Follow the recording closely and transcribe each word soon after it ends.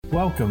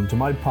Welcome to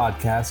my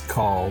podcast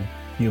called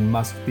You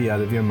Must Be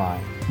Out of Your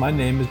Mind. My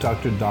name is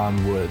Dr.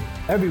 Don Wood.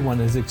 Everyone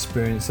has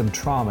experienced some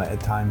trauma at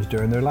times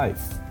during their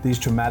life. These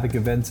traumatic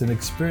events and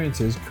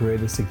experiences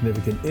create a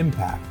significant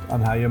impact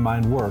on how your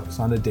mind works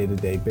on a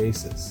day-to-day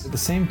basis. At the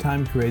same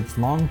time, creates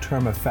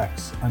long-term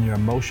effects on your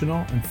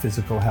emotional and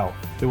physical health.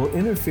 It will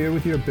interfere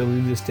with your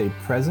ability to stay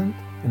present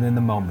and in the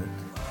moment.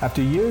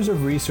 After years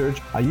of research,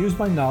 I use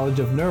my knowledge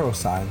of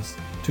neuroscience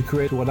to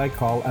create what I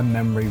call a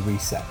memory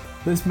reset.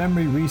 This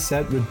memory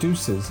reset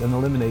reduces and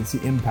eliminates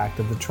the impact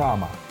of the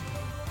trauma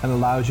and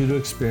allows you to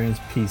experience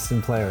peace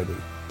and clarity.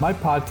 My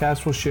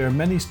podcast will share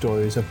many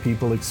stories of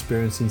people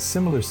experiencing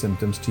similar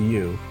symptoms to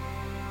you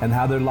and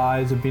how their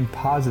lives have been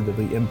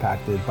positively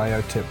impacted by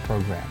our TIP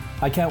program.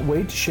 I can't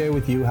wait to share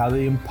with you how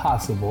the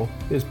impossible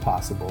is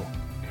possible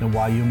and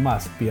why you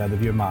must be out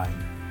of your mind.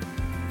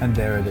 And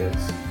there it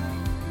is.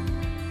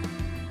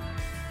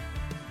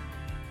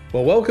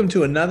 Well, welcome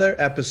to another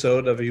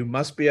episode of You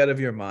Must Be Out of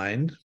Your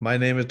Mind. My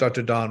name is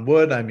Dr. Don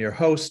Wood. I'm your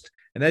host.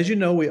 And as you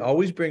know, we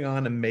always bring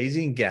on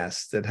amazing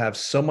guests that have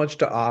so much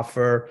to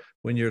offer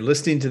when you're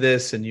listening to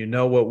this and you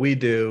know what we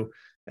do.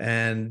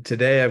 And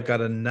today I've got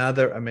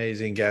another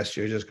amazing guest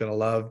you're just going to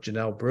love,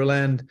 Janelle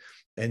Bruland.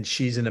 And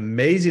she's an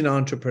amazing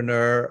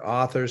entrepreneur,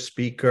 author,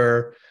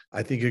 speaker.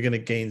 I think you're going to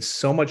gain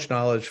so much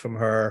knowledge from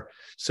her.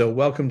 So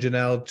welcome,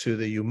 Janelle, to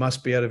the You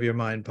Must Be Out of Your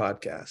Mind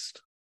podcast.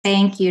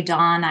 Thank you,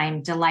 Don.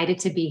 I'm delighted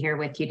to be here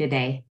with you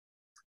today.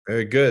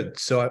 Very good.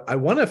 So I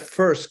want to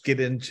first get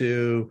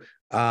into,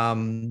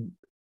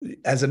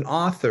 as an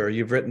author,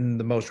 you've written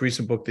the most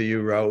recent book that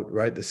you wrote,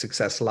 right? The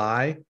Success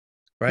Lie,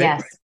 right?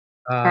 Yes,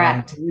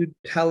 correct. Can you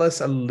tell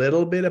us a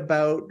little bit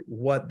about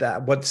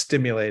what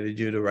stimulated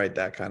you to write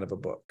that kind of a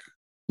book?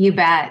 You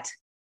bet.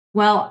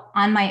 Well,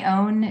 on my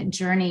own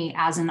journey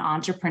as an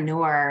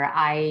entrepreneur,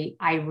 I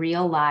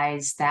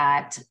realized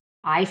that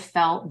I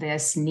felt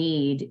this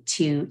need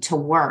to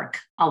work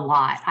a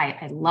lot.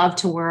 I love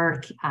to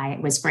work. I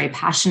was very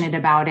passionate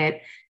about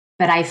it,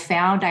 but I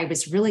found I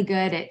was really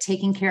good at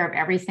taking care of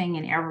everything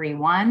and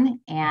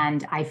everyone.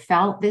 And I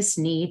felt this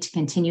need to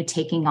continue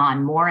taking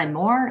on more and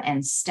more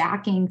and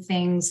stacking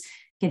things,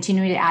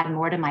 continuing to add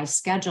more to my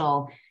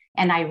schedule.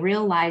 And I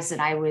realized that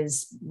I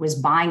was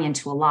buying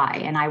into a lie,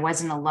 and I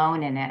wasn't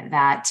alone in it,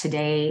 that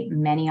today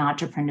many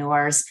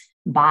entrepreneurs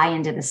buy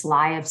into this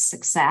lie of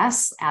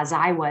success, as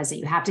I was, that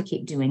you have to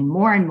keep doing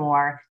more and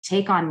more,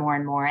 take on more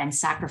and more, and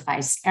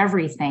sacrifice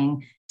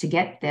everything to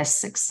get this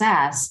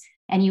success.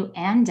 And you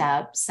end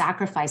up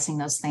sacrificing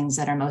those things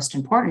that are most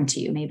important to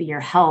you, maybe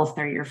your health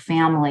or your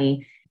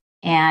family.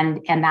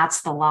 And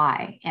that's the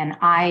lie. And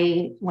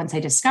once I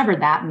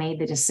discovered that, made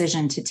the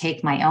decision to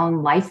take my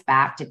own life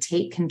back, to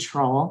take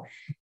control,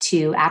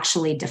 to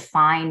actually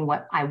define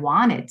what I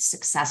wanted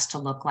success to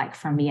look like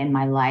for me in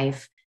my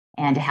life,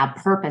 and to have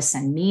purpose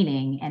and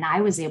meaning. And I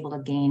was able to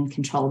gain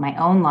control of my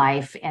own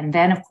life. And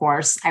then, of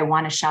course, I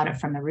want to shout it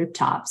from the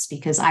rooftops,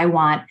 because I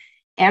want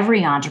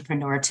every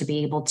entrepreneur to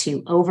be able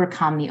to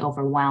overcome the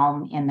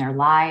overwhelm in their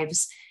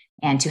lives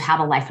and to have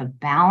a life of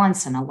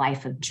balance and a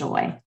life of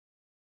joy.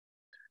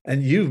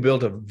 And you've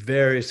built a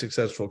very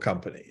successful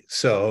company.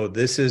 So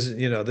this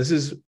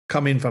is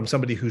coming from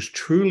somebody who's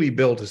truly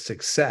built a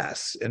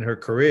success in her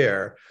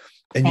career.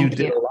 And you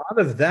did a lot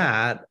of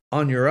that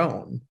on your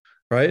own,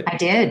 right? I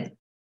did.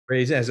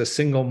 Raised as a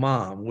single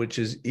mom, which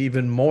is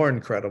even more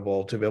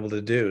incredible to be able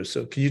to do.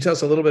 So can you tell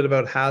us a little bit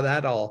about how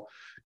that all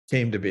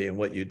came to be and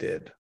what you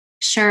did?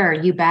 Sure,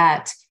 you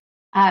bet.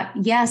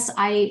 Yes,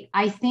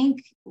 I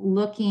think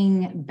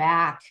looking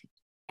back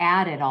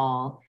at it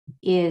all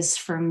is,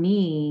 for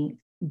me,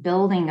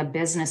 building a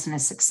business, and a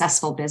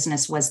successful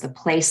business was the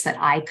place that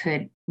I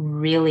could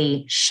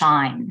really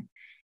shine.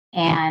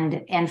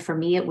 And for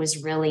me, it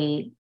was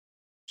really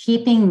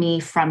keeping me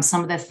from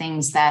some of the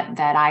things that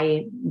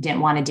I didn't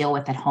want to deal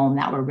with at home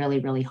that were really,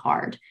 really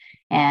hard.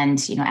 And,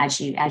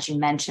 as you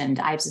mentioned,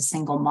 I was a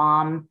single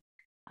mom.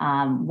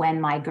 When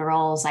my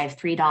girls, I have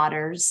 3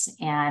 daughters,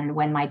 and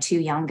when my 2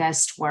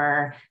 youngest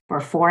were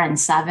 4 and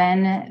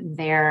 7,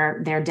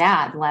 their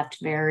dad left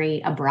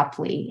very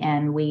abruptly,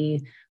 and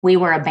we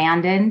were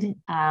abandoned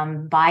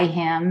by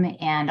him.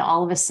 And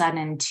all of a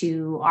sudden,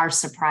 to our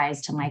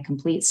surprise, to my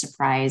complete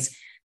surprise,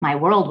 my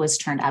world was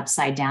turned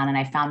upside down, and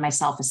I found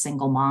myself a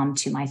single mom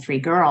to my 3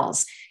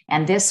 girls.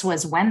 And this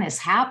was when this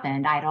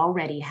happened. I'd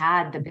already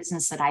had the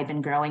business that I'd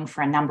been growing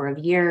for a number of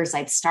years.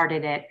 I'd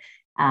started it,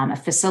 a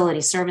facility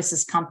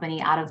services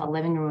company, out of the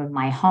living room of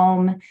my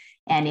home,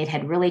 and it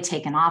had really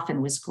taken off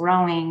and was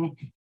growing.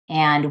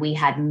 And we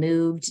had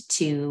moved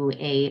to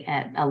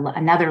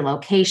another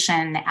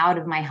location out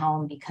of my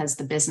home because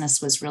the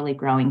business was really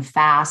growing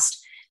fast.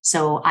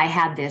 So I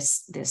had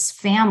this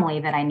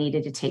family that I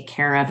needed to take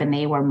care of, and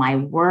they were my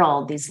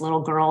world. These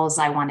little girls,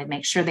 I wanted to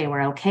make sure they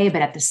were okay,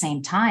 but at the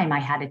same time, I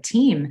had a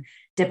team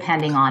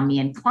depending on me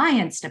and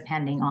clients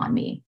depending on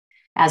me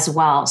as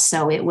well.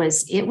 So it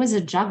was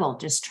a juggle,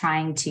 just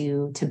trying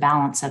to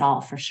balance it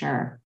all, for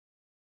sure.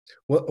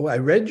 Well, I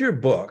read your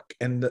book,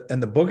 and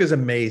the book is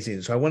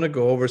amazing. So I want to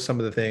go over some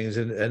of the things,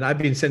 and I've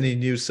been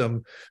sending you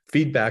some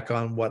feedback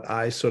on what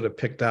I sort of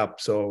picked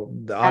up. So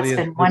the That's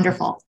audience, been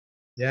wonderful.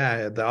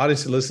 yeah, the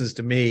audience that listens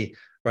to me,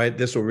 right,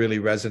 this will really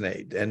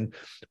resonate. And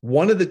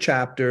one of the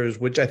chapters,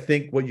 which I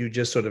think what you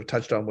just sort of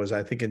touched on, was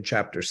I think in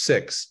chapter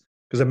 6,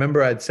 because I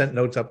remember I'd sent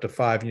notes up to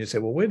 5, and you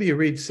said, "Well, where do you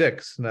read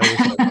 6?" And I was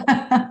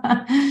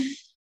like,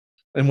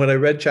 and when I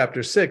read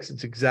chapter 6,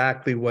 it's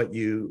exactly what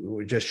you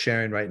were just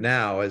sharing right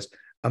now. Is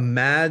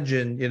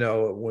imagine,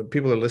 when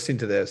people are listening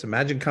to this,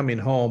 imagine coming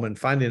home and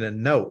finding a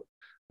note,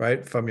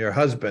 right, from your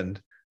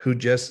husband who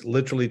just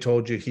literally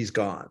told you he's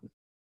gone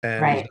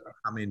and he's Right. not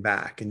coming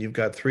back. And you've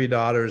got 3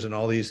 daughters and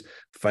all these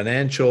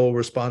financial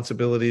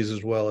responsibilities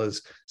as well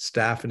as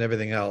staff and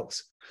everything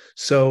else.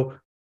 So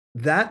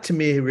that to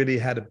me really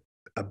had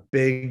a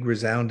big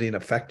resounding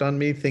effect on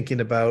me, thinking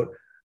about,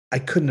 I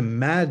couldn't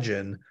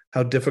imagine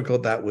how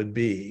difficult that would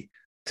be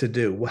to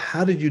do. Well,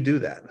 how did you do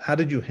that? How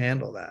did you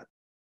handle that?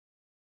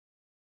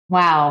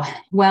 Wow.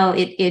 Well,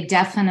 it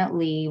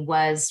definitely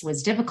was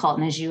difficult.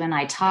 And as you and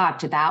I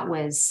talked,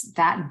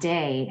 that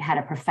day had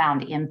a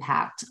profound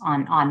impact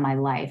on my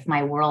life.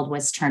 My world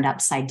was turned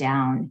upside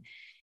down.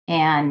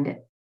 And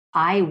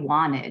I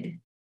wanted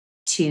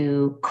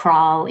to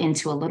crawl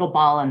into a little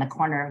ball in the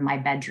corner of my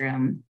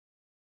bedroom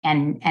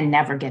and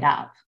never get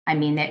up. I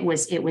mean, it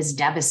was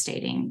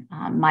devastating.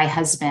 My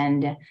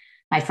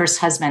first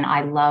husband,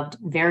 I loved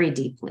very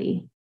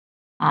deeply.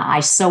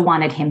 I so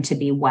wanted him to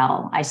be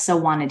well. I so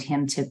wanted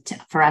him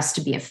for us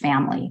to be a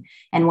family.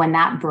 And when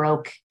that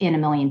broke in a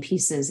million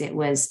pieces, it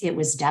was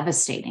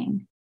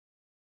devastating.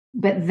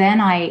 But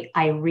then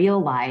I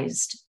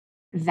realized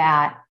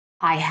that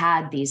I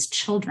had these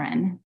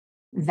children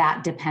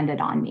that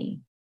depended on me.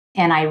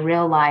 And I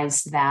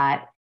realized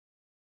that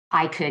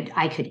I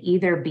could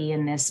either be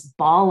in this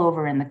ball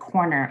over in the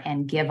corner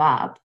and give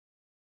up,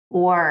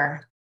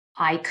 or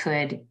I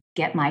could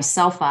get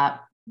myself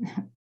up,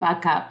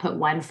 buck up, put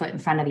one foot in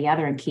front of the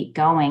other and keep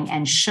going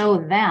and show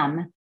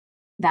them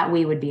that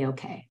we would be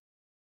okay.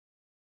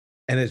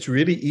 And it's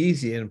really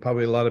easy, and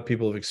probably a lot of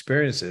people have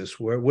experienced this,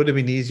 where it would have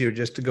been easier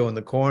just to go in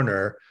the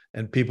corner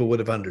and people would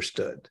have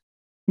understood.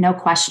 No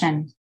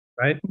question.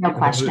 Right? No People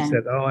would have question.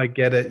 said, "Oh, I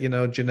get it.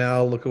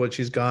 Janelle, look at what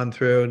she's gone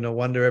through. No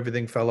wonder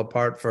everything fell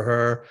apart for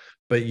her."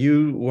 But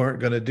you weren't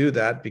going to do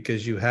that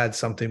because you had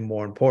something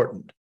more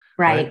important.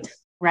 Right.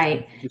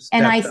 Right.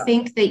 And I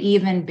think the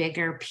even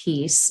bigger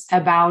piece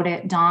about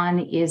it, Don,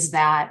 is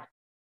that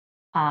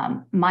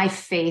my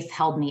faith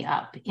held me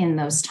up in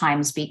those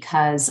times,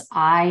 because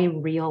I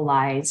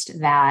realized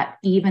that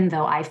even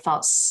though I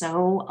felt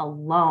so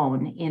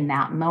alone in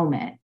that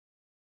moment,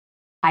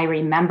 I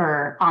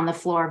remember on the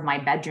floor of my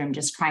bedroom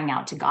just crying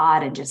out to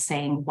God and just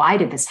saying, why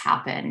did this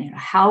happen?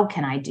 How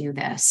can I do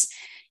this?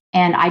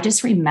 And I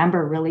just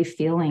remember really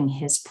feeling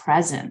his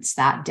presence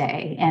that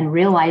day and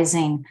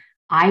realizing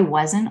I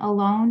wasn't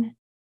alone,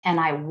 and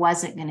I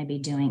wasn't going to be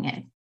doing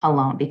it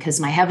alone, because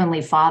my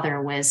Heavenly Father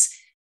was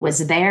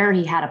there.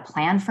 He had a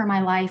plan for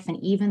my life.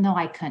 And even though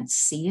I couldn't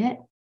see it,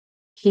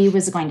 he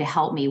was going to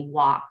help me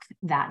walk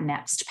that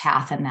next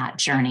path and that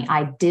journey.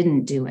 I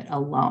didn't do it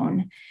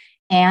alone.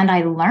 And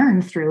I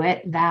learned through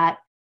it that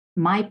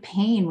my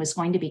pain was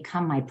going to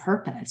become my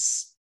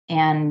purpose.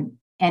 And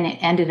it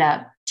ended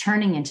up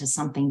turning into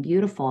something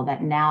beautiful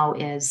that now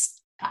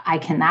I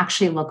can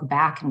actually look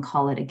back and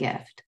call it a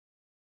gift.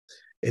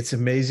 It's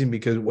amazing,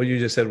 because what you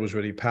just said was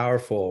really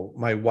powerful.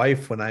 My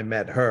wife, when I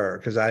met her,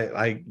 because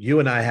you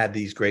and I had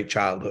these great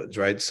childhoods,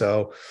 right?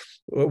 So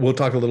we'll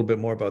talk a little bit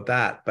more about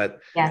that. But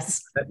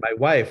yes, my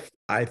wife,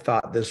 I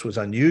thought this was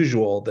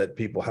unusual that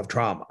people have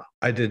trauma.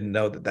 I didn't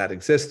know that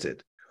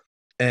existed.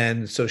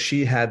 And so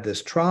she had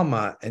this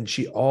trauma, and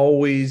she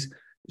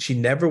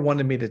never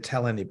wanted me to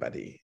tell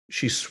anybody.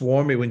 She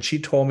swore me, when she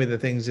told me the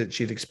things that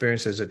she'd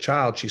experienced as a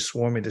child, she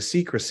swore me to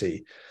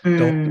secrecy.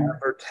 Don't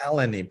ever tell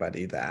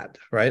anybody that,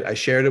 right? I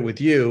shared it with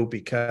you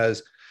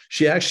because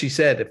she actually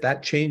said, if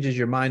that changes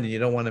your mind and you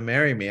don't want to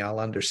marry me, I'll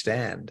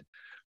understand.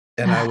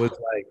 And I was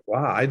like,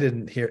 wow, I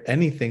didn't hear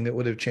anything that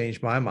would have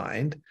changed my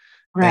mind.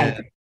 right.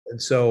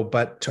 And so,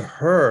 but to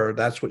her,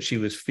 that's what she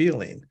was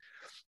feeling.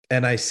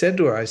 And I said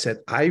to her,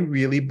 I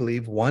really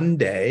believe one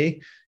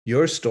day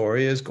your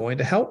story is going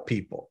to help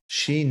people.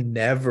 She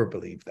never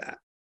believed that.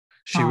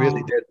 She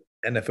really did.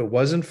 And if it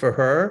wasn't for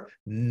her,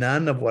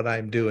 none of what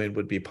I'm doing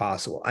would be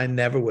possible. I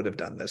never would have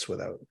done this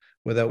without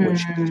what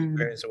she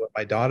experienced and what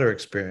my daughter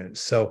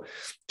experienced. So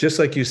just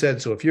like you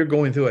said, so if you're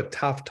going through a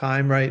tough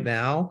time right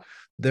now,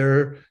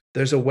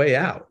 there's a way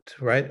out,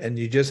 right? And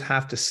you just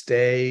have to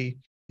stay,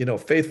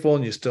 faithful,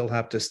 and you still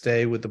have to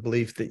stay with the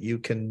belief that you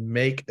can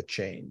make a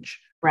change.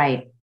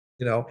 Right.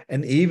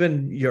 And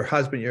even your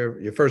husband,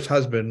 your first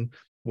husband,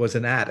 was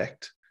an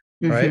addict,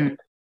 right? Mm-hmm.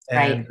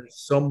 And there's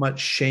so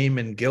much shame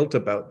and guilt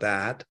about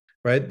that,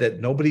 right? That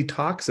nobody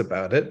talks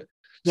about it.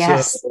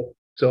 Yes.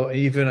 So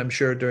even I'm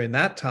sure during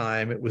that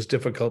time, it was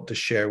difficult to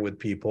share with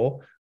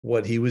people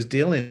what he was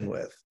dealing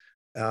with.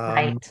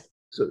 Right.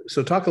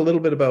 So talk a little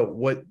bit about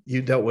what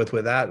you dealt with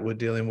that, with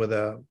dealing with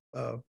a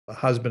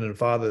husband and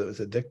father that was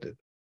addicted.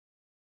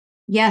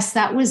 Yes,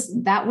 that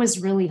was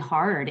really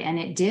hard. And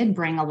it did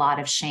bring a lot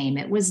of shame.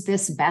 It was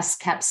this best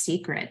kept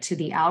secret. To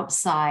the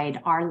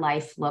outside, our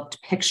life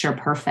looked picture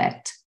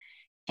perfect.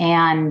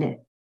 And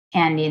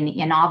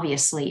in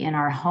obviously in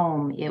our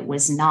home, it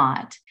was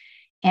not.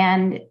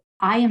 And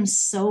I am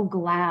so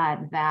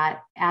glad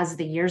that as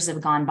the years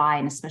have gone by,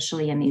 and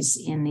especially in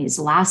these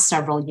last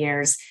several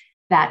years,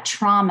 that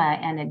trauma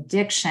and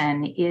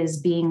addiction is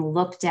being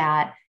looked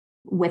at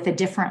with a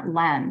different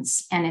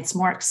lens, and it's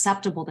more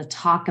acceptable to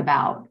talk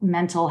about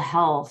mental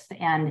health,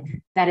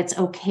 and that it's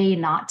okay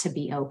not to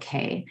be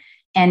okay.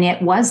 And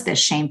it was this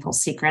shameful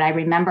secret. I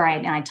remember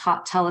I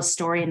tell a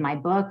story in my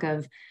book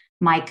of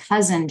my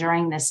cousin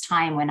during this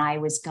time when I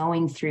was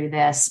going through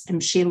this,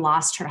 and she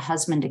lost her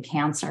husband to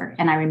cancer.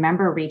 And I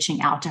remember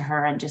reaching out to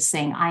her and just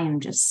saying, I am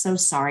just so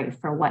sorry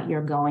for what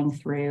you're going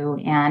through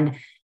and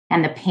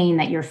the pain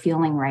that you're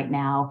feeling right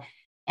now.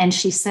 And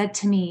she said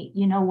to me,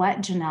 you know what,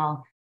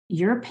 Janelle,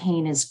 your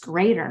pain is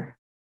greater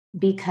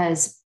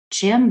because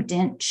Jim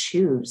didn't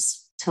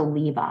choose to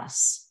leave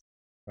us.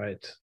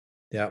 Right.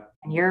 Yeah.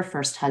 And your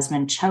first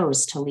husband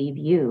chose to leave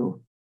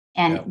you.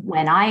 And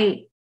when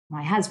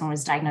my husband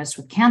was diagnosed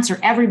with cancer,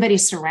 everybody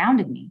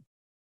surrounded me,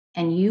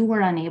 and you were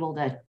unable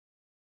to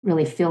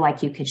really feel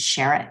like you could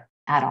share it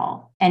at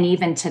all. And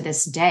even to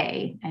this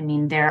day, I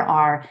mean, there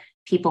are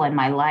people in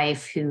my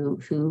life who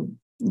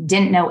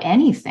didn't know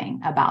anything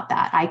about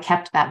that. I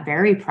kept that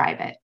very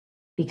private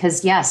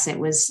because yes, it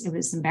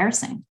was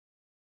embarrassing,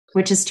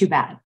 which is too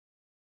bad.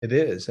 It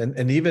is.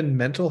 And even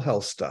mental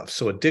health stuff.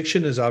 So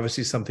addiction is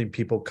obviously something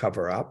people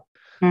cover up.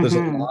 There's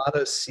a lot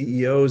of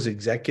CEOs,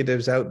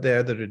 executives out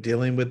there that are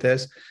dealing with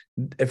this.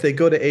 If they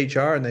go to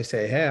HR and they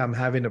say, hey, I'm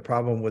having a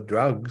problem with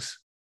drugs,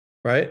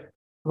 right?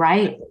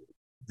 Right.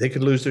 They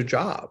could lose their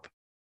job.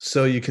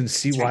 So you can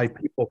see why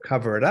people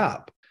cover it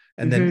up.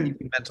 And then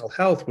even mental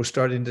health, we're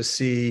starting to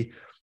see,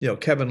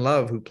 Kevin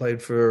Love, who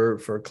played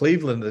for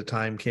Cleveland at the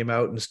time, came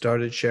out and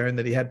started sharing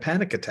that he had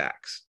panic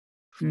attacks.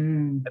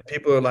 And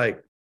people are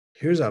like,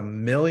 here's a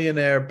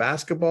millionaire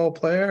basketball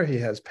player. He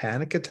has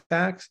panic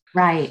attacks.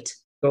 Right.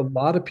 So a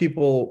lot of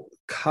people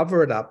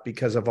cover it up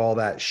because of all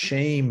that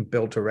shame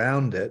built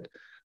around it.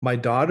 My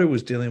daughter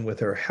was dealing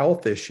with her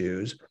health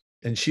issues,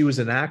 and she was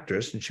an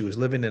actress and she was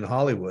living in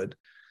Hollywood,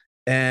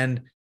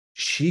 and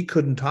she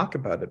couldn't talk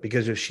about it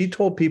because if she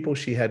told people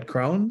she had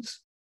Crohn's,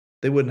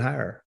 they wouldn't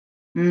hire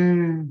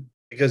her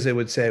because they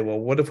would say, well,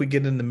 what if we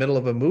get in the middle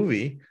of a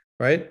movie,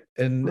 right?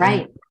 And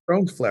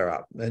Crohn's flare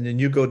up and then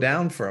you go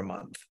down for a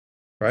month,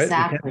 right?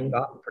 Exactly. We can't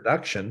stop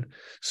production.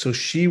 So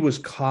she was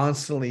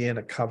constantly in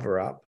a cover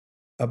up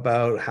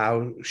about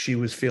how she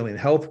was feeling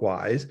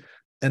health-wise.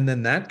 And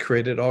then that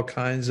created all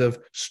kinds of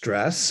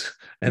stress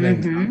and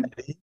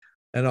anxiety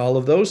and all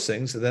of those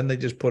things. And then they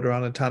just put her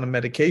on a ton of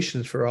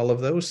medications for all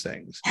of those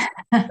things.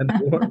 And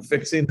they weren't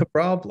fixing the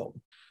problem.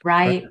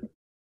 Right.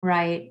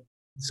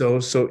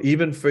 So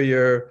even for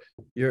your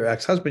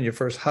ex-husband, your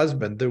first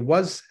husband, there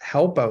was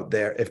help out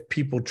there if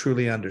people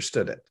truly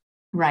understood it.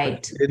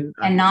 Right.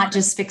 And not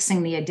just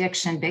fixing the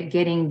addiction, but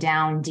getting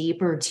down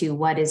deeper to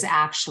what is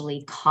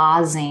actually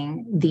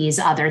causing these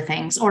other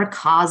things or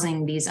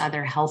causing these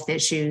other health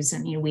issues.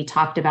 And we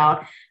talked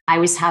about, I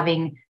was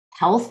having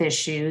health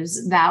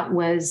issues that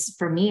was,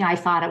 for me, I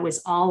thought it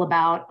was all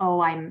about,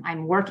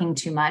 I'm working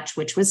too much,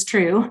 which was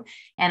true.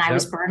 And I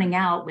was burning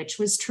out, which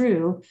was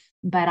true.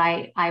 But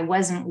I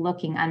wasn't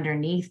looking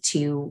underneath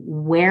to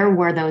where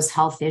were those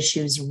health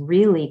issues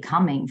really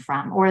coming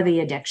from, or the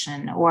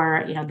addiction,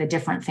 or the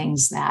different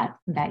things that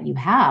you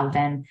have,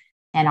 and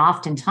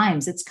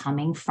oftentimes it's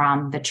coming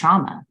from the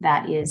trauma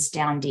that is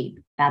down deep,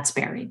 that's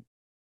buried.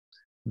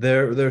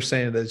 They're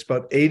saying that it's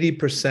about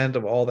 80%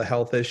 of all the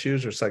health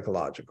issues are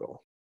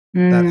psychological.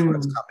 That's where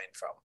it's coming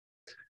from.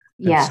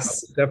 Yes, so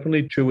it's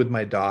definitely true with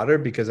my daughter,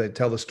 because I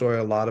tell the story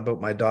a lot about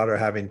my daughter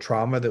having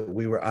trauma that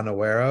we were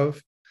unaware of.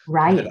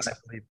 Right. That I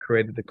believe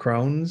created the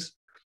Crohn's,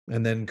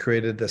 and then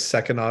created the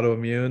second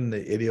autoimmune,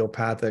 the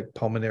idiopathic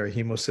pulmonary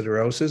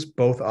hemosiderosis,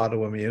 both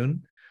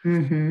autoimmune.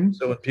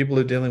 So when people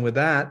are dealing with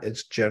that,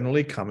 it's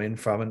generally coming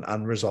from an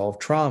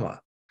unresolved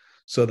trauma.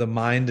 So the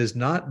mind is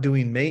not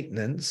doing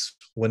maintenance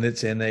when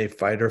it's in a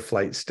fight or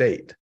flight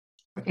state.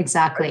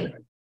 Exactly. Right?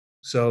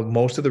 So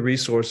most of the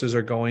resources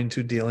are going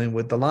to dealing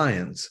with the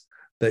lions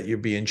that you're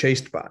being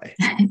chased by.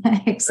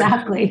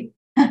 Exactly.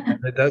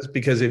 And it does,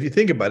 because if you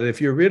think about it,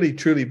 if you're really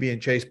truly being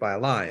chased by a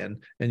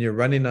lion and you're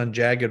running on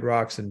jagged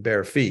rocks and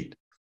bare feet,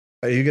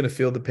 are you going to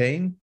feel the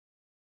pain?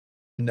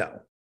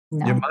 No.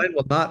 Your mind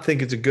will not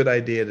think it's a good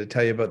idea to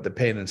tell you about the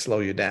pain and slow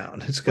you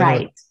down. It's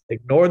going to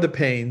ignore the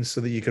pain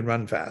so that you can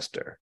run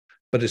faster.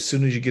 But as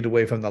soon as you get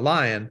away from the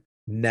lion,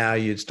 now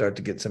you'd start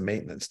to get some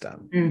maintenance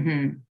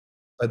done.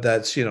 But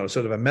that's,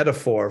 sort of a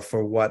metaphor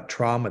for what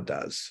trauma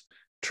does.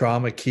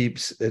 Trauma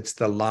it's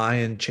the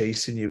lion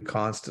chasing you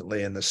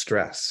constantly, and the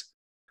stress.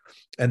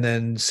 And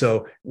then,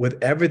 so with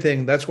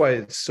everything, that's why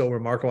it's so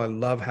remarkable. I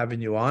love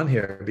having you on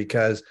here,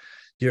 because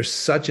you're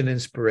such an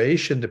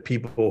inspiration to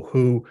people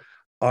who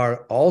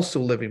are also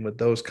living with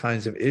those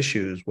kinds of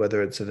issues,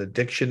 whether it's an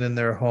addiction in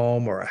their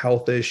home or a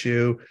health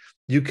issue.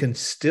 You can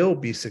still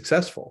be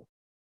successful.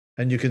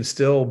 and you can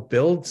still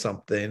build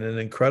something an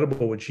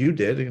incredible, which you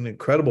did, an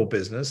incredible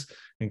business,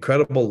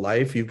 incredible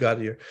life. You've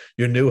got your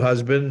new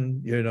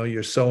husband,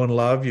 you're so in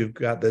love. You've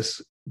got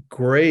this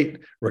great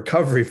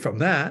recovery from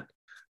that,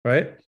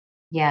 right?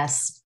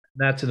 Yes.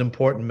 That's an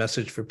important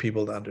message for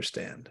people to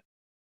understand.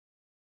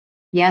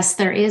 Yes,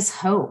 there is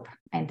hope,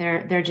 and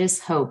there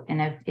just hope.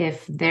 And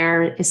if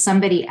there is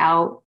somebody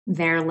out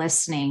there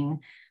listening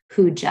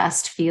who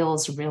just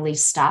feels really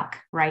stuck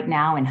right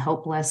now and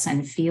hopeless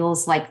and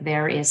feels like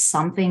there is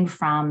something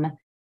from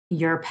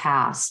your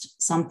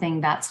past, something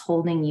that's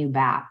holding you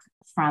back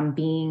from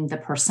being the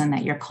person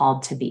that you're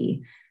called to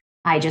be,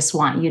 I just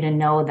want you to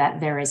know that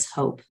there is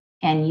hope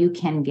and you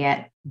can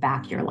get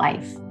back your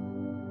life.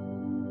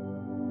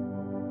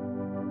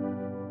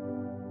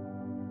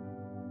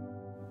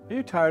 Are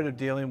you tired of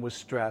dealing with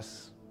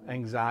stress,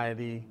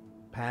 anxiety,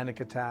 panic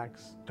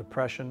attacks,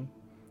 depression,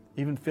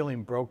 even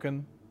feeling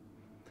broken?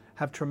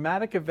 Have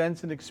traumatic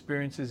events and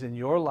experiences in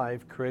your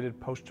life created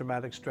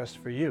post-traumatic stress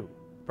for you?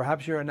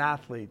 Perhaps you're an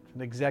athlete,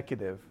 an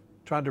executive,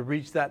 trying to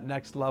reach that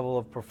next level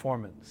of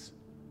performance.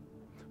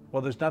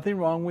 Well, there's nothing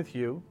wrong with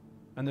you,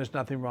 and there's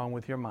nothing wrong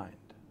with your mind.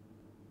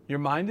 Your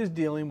mind is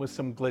dealing with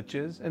some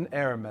glitches and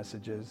error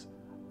messages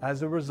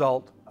as a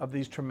result of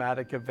these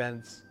traumatic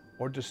events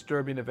or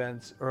disturbing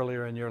events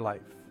earlier in your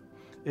life.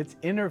 It's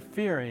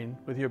interfering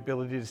with your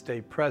ability to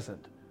stay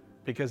present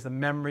because the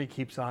memory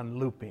keeps on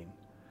looping,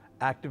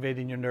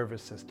 activating your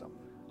nervous system.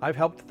 I've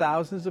helped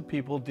thousands of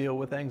people deal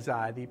with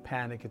anxiety,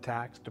 panic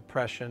attacks,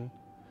 depression,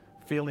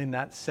 feeling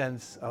that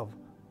sense of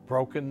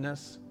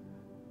brokenness.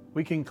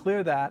 We can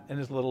clear that in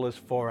as little as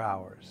 4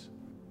 hours.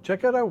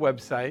 Check out our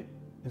website,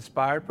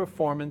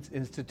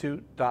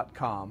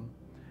 inspiredperformanceinstitute.com,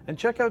 and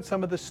check out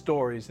some of the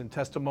stories and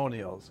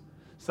testimonials.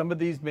 Some of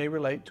these may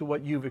relate to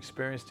what you've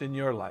experienced in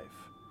your life,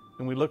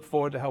 and we look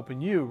forward to helping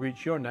you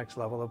reach your next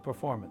level of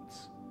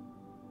performance.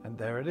 And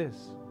there it is.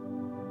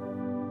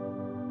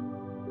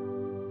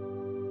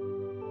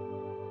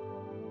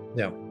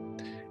 Yeah.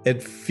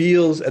 It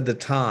feels at the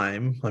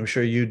time, I'm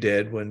sure you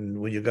did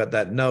when you got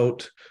that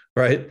note,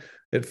 right?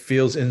 It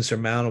feels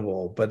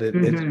insurmountable, but it's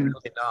really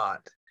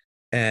not.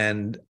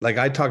 And like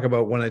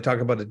when I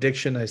talk about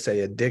addiction, I say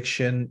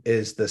addiction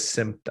is the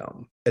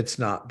symptom. It's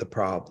not the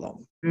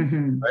problem,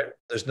 right?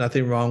 There's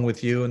nothing wrong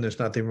with you and there's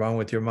nothing wrong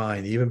with your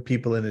mind. Even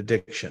people in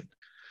addiction,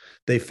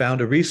 they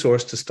found a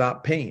resource to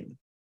stop pain.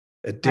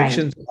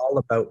 Addiction's all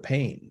about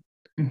pain,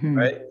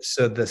 right?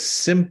 So the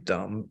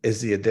symptom is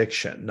the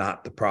addiction,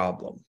 not the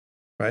problem,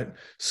 right?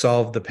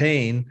 Solve the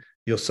pain,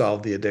 you'll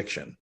solve the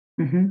addiction.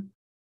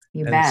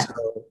 You bet.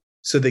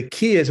 So the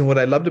key is, and what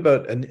I loved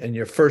about in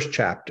your first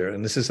chapter,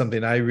 and this is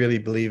something I really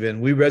believe in,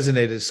 we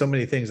resonated so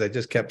many things. I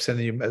just kept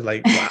sending you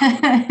like,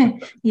 wow.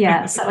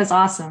 Yes, that was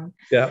awesome.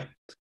 Yeah.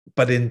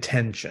 But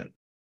intention.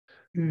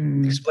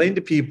 Explain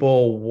to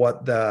people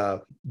what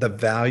the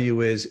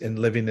value is in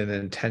living an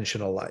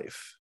intentional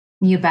life.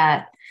 You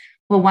bet.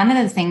 Well, one of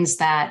the things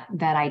that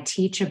I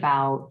teach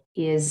about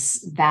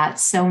is that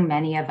so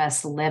many of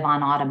us live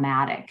on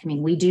automatic. I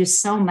mean, we do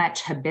so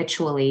much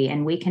habitually,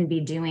 and we can be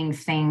doing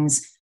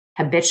things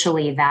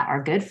habitually that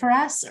are good for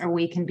us, or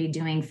we can be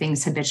doing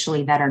things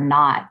habitually that are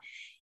not.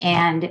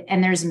 And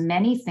there's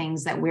many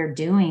things that we're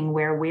doing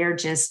where we're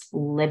just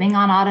living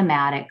on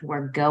automatic.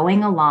 We're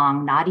going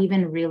along, not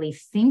even really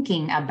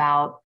thinking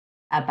about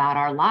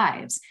our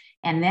lives.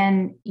 And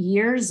then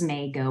years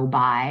may go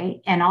by,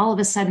 and all of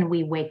a sudden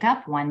we wake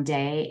up one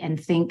day and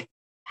think,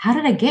 how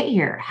did I get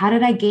here? How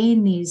did I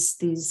gain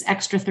these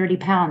extra 30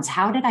 pounds?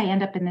 How did I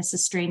end up in this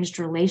estranged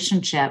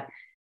relationship?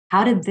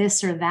 How did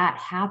this or that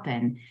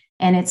happen?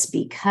 And it's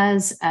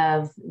because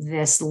of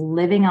this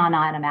living on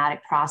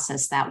automatic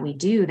process that we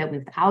do, that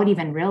without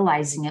even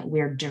realizing it,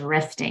 we're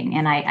drifting.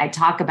 And I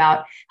talk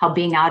about how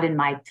being out in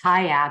my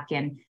kayak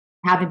and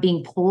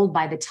being pulled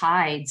by the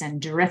tides and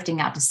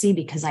drifting out to sea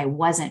because I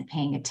wasn't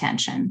paying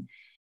attention.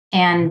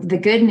 And the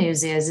good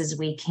news is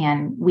we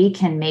can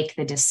make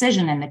the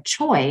decision and the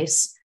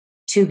choice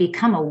to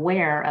become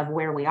aware of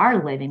where we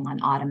are living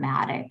on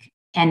automatic.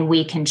 And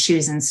we can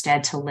choose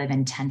instead to live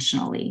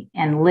intentionally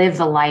and live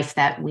the life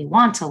that we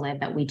want to live,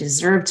 that we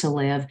deserve to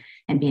live,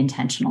 and be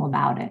intentional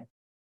about it.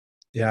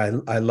 Yeah,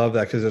 I love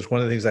that, because it's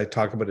one of the things I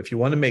talk about. If you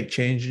want to make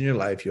change in your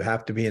life, you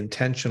have to be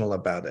intentional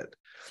about it.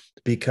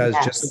 Because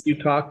just like you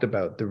talked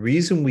about, the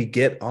reason we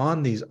get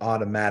on these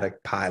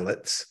automatic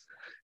pilots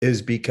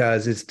is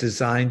because it's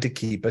designed to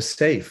keep us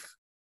safe.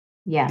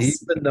 Yes.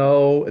 Even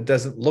though it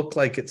doesn't look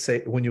like it's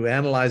safe, when you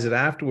analyze it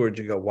afterwards,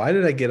 you go, why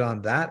did I get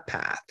on that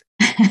path?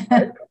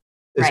 Right?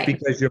 It's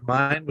because your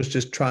mind was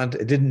just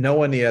it didn't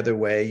know any other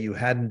way. You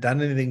hadn't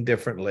done anything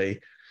differently.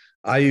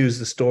 I use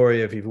the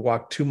story of, you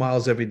walked 2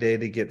 miles every day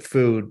to get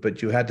food,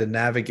 but you had to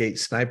navigate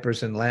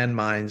snipers and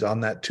landmines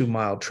on that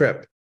 2-mile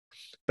trip.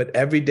 But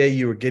every day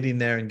you were getting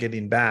there and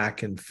getting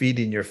back and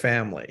feeding your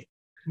family.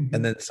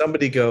 And then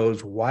somebody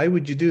goes, why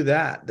would you do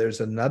that?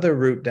 There's another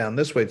route down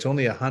this way. It's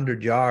only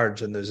 100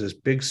 yards and there's this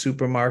big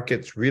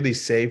supermarket. It's really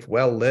safe,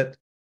 well lit.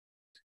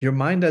 Your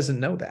mind doesn't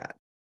know that.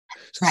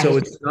 So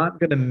it's not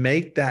going to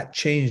make that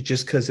change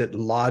just because it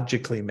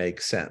logically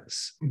makes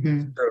sense.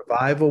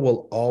 Survival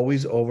will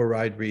always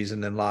override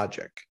reason and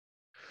logic.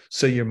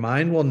 So your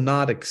mind will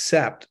not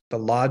accept the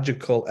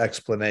logical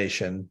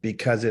explanation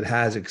because it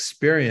has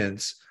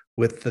experience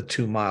with the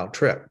 2-mile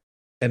trip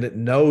and it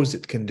knows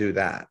it can do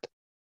that.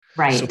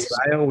 Right. So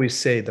what I always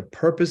say, the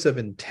purpose of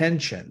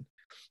intention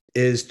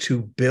is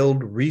to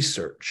build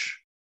research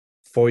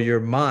for your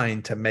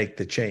mind to make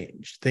the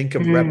change. Think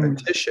of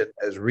repetition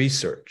as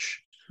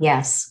research.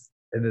 Yes.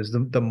 And as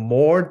the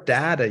more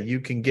data you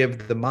can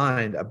give the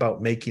mind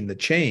about making the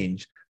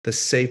change, the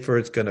safer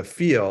it's going to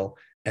feel.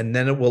 And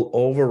then it will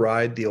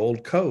override the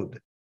old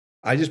code.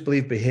 I just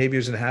believe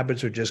behaviors and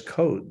habits are just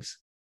codes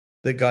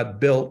that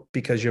got built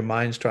because your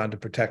mind's trying to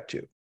protect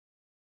you.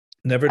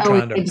 Never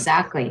trying to.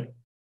 Exactly.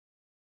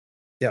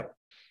 Yep.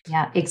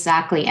 Yeah,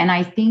 exactly. And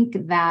I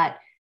think that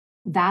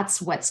that's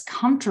what's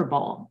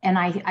comfortable. And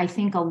I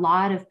think a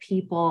lot of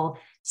people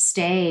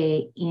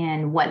stay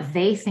in what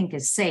they think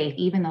is safe,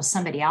 even though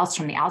somebody else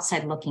from the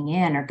outside looking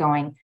in are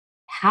going,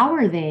 how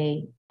are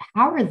they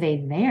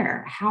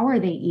there? How are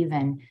they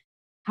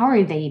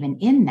even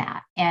in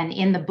that? And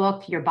in the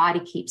book, Your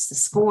Body Keeps the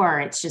Score,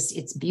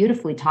 it's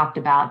beautifully talked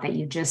about that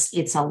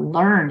it's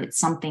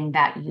something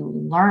that you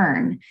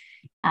learn.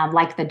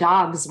 Like the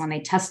dogs, when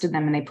they tested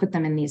them and they put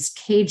them in these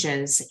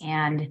cages,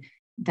 and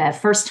the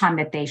first time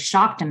that they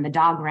shocked him, the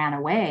dog ran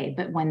away.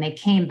 But when they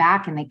came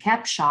back and they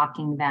kept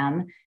shocking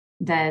them,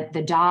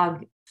 the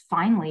dog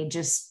finally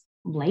just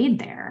laid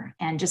there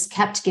and just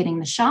kept getting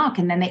the shock.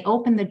 And then they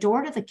opened the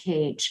door to the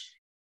cage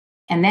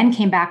and then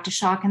came back to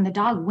shock, and the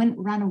dog wouldn't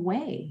run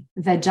away.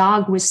 The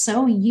dog was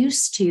so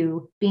used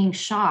to being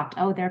shocked.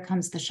 Oh, there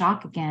comes the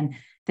shock again,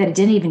 that it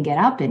didn't even get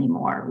up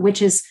anymore,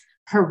 which is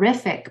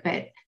horrific.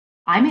 But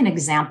I'm an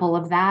example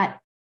of that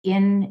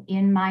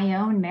in my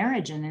own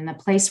marriage and in the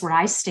place where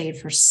I stayed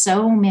for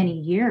so many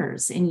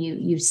years. And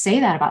you say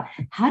that about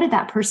how did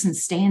that person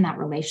stay in that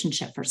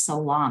relationship for so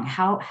long?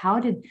 How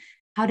did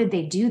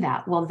they do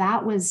that? Well,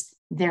 that was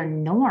their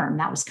norm.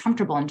 That was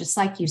comfortable. And just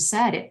like you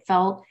said,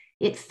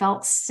 it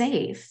felt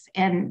safe.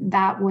 And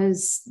that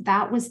was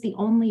the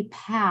only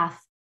path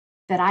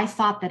that I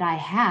thought that I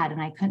had, and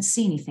I couldn't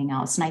see anything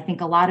else. And I think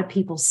a lot of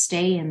people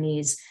stay in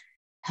these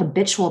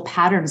habitual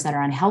patterns that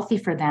are unhealthy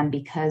for them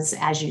because,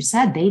 as you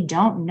said, they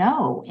don't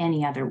know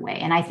any other way.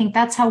 And I think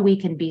that's how we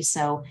can be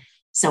so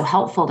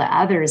helpful to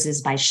others,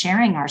 is by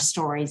sharing our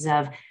stories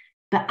of,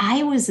 but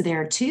I was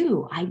there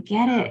too. I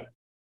get it.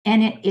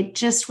 And it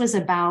just was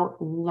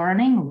about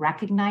learning,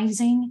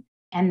 recognizing,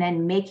 and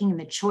then making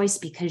the choice,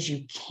 because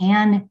you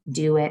can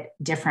do it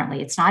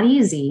differently. It's not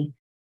easy,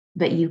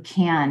 but you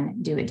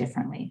can do it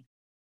differently.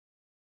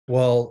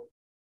 Well,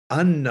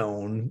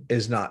 unknown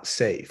is not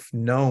safe.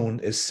 Known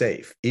is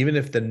safe, even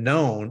if the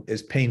known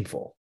is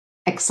painful.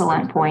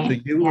 Excellent point. So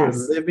you were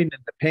living in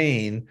the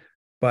pain,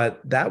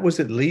 but that was,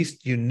 at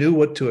least you knew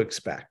what to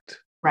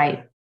expect.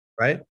 Right.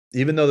 Right.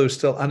 Even though there's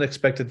still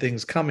unexpected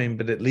things coming,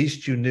 but at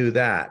least you knew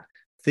that.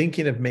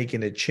 Thinking of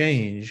making a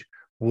change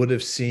would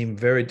have seemed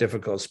very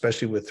difficult,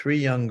 especially with 3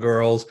 young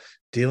girls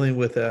dealing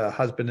with a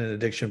husband in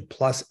addiction,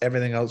 plus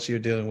everything else you're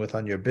dealing with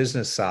on your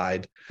business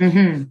side. At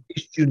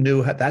least you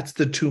knew that's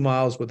the 2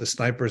 miles with the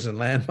snipers and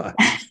landmines.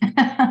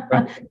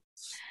 Right?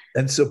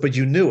 And so, but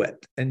you knew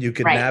it, and you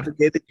could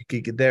navigate it. You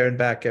could get there and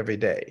back every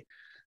day.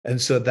 And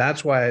so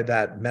that's why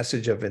that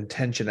message of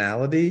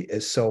intentionality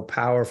is so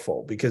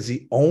powerful, because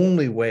the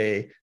only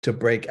way to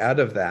break out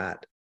of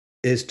that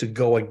is to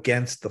go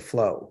against the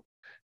flow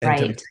and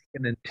to make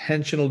an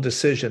intentional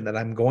decision that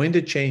I'm going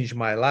to change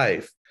my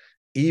life,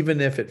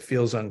 even if it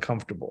feels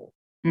uncomfortable.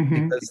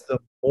 Because the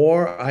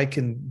more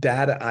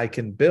data I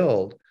can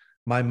build,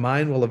 my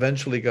mind will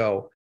eventually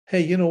go,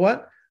 hey, you know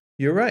what?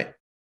 You're right.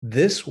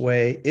 This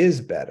way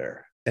is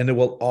better. And it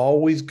will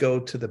always go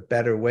to the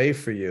better way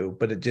for you,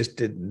 but it just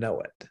didn't know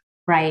it.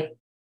 Right.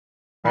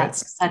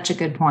 That's such a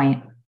good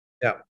point.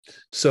 Yeah.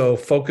 So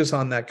focus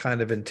on that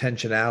kind of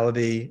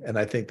intentionality. And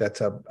I think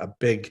that's a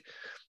big,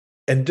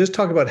 and just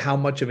talk about how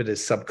much of it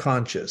is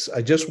subconscious.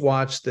 I just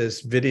watched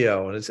this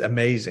video and it's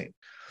amazing.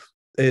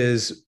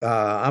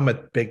 I'm a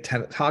big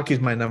tennis, hockey is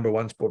my number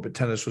 1 sport, but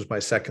tennis was my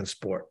second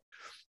sport.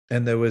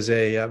 And there was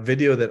a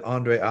video that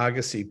Andre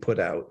Agassi put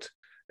out.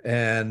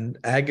 And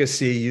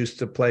Agassi used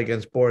to play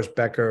against Boris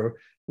Becker.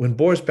 When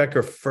Boris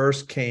Becker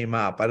first came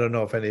up, I don't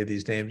know if any of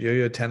these names,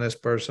 you're a tennis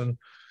person?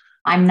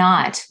 I'm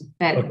not,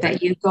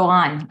 but you go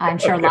on. I'm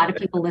sure a lot of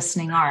people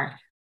listening are.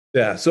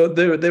 Yeah, so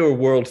they were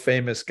world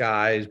famous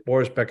guys.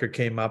 Boris Becker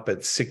came up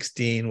at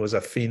 16, was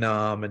a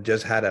phenom, and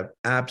just had an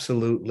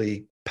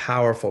absolutely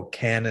powerful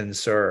cannon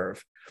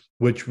serve,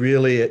 which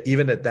really,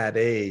 even at that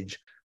age,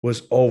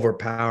 was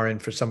overpowering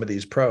for some of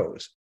these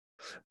pros.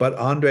 But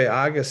Andre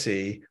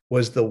Agassi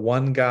was the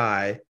one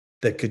guy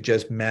that could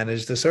just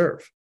manage the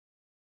serve.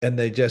 And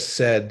they just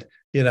said,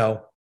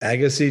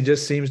 Agassi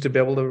just seems to be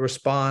able to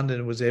respond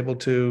and was able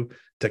to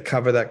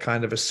cover that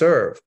kind of a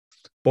serve.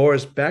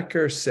 Boris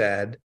Becker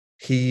said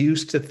he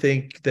used to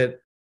think that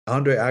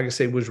Andre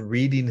Agassi was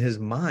reading his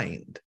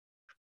mind.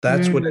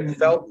 That's what it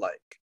felt like.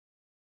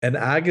 And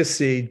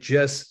Agassi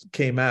just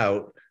came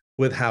out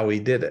with how he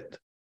did it.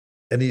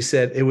 And he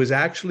said it was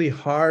actually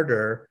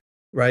harder,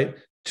 right,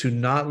 to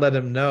not let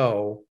him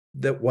know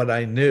that what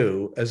I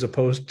knew, as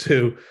opposed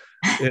to,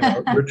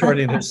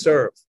 returning his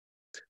serve.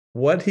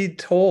 What he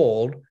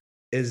told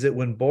is that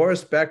when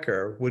Boris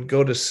Becker would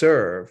go to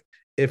serve,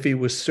 if he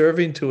was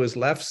serving to his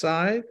left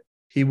side,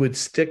 he would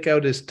stick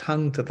out his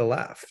tongue to the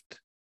left.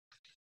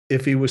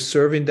 If he was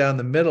serving down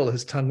the middle,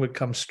 his tongue would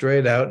come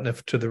straight out. And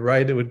if to the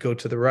right, it would go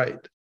to the right.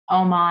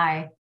 Oh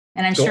my.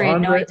 And I'm So sure he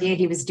had no idea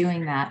he was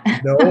doing that.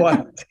 No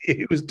idea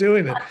he was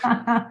doing it.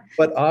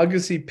 But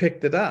Agassi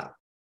picked it up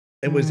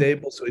and was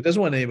able, so he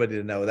doesn't want anybody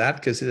to know that,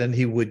 because then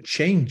he would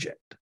change it.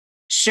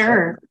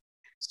 Sure.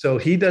 So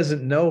he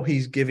doesn't know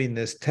he's giving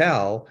this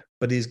tell,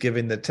 but he's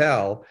giving the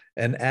tell.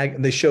 And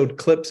they showed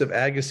clips of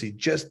Agassi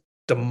just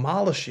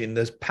demolishing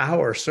this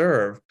power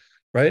serve,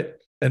 right?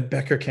 And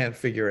Becker can't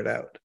figure it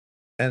out.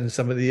 And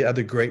some of the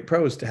other great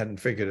pros hadn't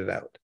figured it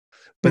out.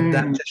 But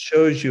that just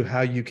shows you how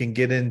you can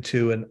get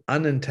into an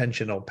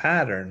unintentional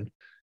pattern,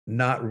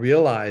 not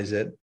realize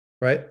it,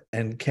 right?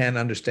 And can't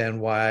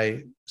understand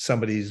why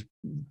somebody's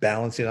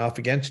balancing off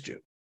against you.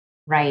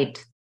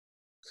 Right.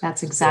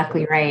 That's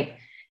exactly right.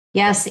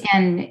 Yes.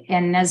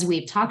 And as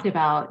we've talked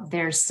about,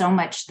 there's so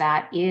much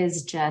that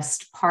is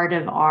just part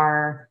of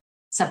our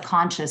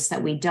subconscious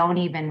that we don't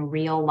even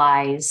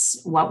realize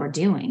what we're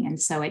doing.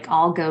 And so it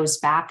all goes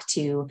back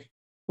to,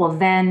 well,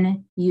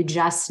 then you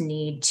just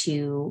need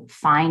to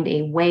find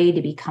a way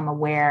to become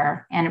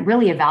aware and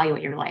really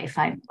evaluate your life.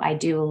 I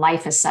do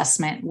life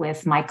assessment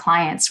with my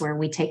clients where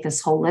we take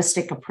this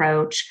holistic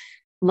approach,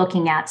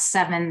 looking at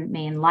 7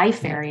 main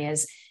life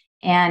areas.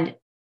 And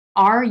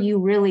are you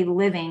really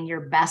living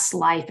your best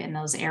life in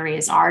those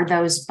areas? Are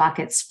those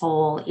buckets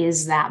full?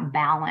 Is that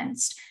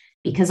balanced?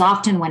 Because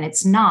often when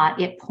it's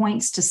not, it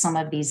points to some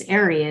of these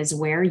areas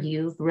where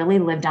you've really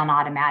lived on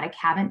automatic,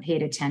 haven't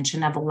paid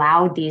attention, have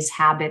allowed these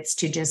habits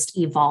to just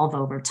evolve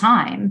over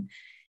time.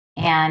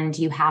 And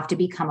you have to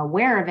become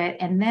aware of it.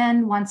 And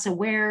then once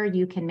aware,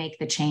 you can make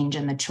the change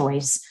and the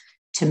choice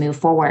to move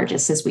forward,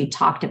 just as we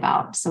talked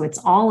about. So it's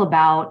all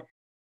about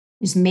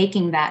just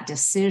making that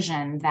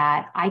decision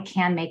that I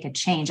can make a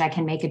change. I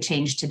can make a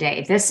change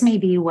today. This may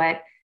be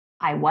what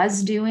I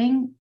was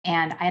doing,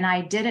 and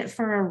I did it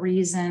for a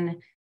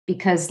reason,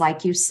 because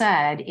like you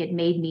said, it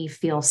made me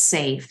feel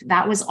safe.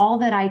 That was all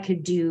that I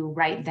could do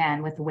right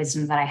then with the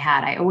wisdom that I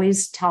had. I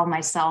always tell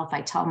myself,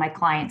 I tell my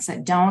clients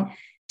that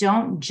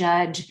don't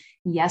judge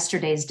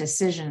yesterday's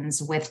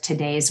decisions with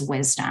today's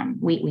wisdom.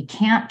 We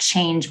can't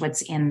change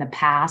what's in the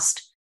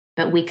past,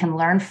 but we can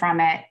learn from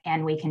it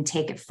and we can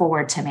take it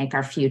forward to make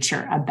our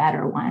future a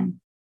better one.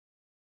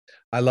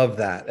 I love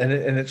that. And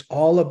it's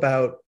all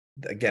about,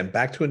 again,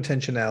 back to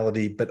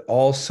intentionality, but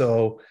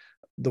also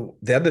the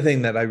other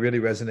thing that I really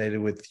resonated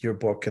with your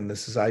book, and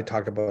this is I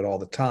talk about all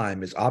the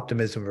time, is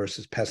optimism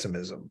versus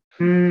pessimism.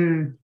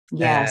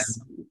 Yes.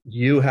 And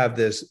you have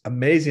this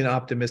amazing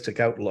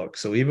optimistic outlook.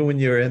 So even when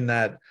you're in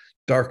that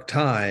dark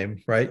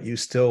time, right, you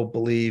still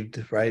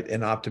believed, right,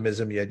 in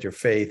optimism. You had your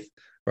faith,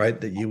 right,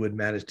 that you would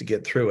manage to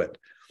get through it.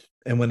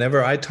 And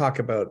whenever I talk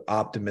about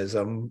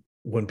optimism,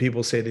 when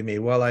people say to me,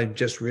 well, I'm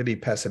just really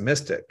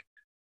pessimistic,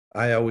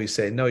 I always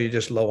say, no, you're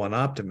just low on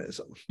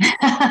optimism.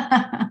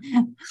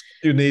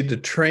 You need to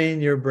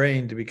train your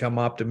brain to become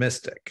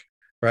optimistic,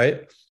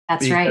 right?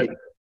 That's right.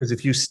 Because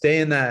if you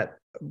stay in that,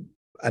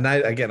 and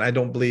I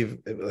don't believe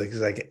it's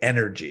like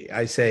energy.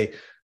 I say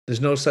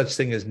there's no such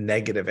thing as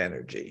negative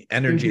energy.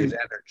 Energy is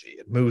energy.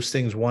 It moves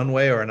things one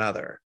way or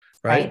another,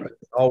 right? But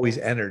it's always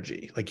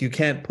energy. Like you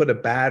can't put a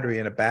battery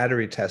in a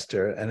battery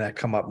tester and that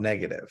come up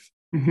negative.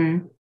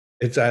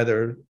 It's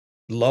either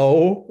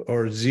low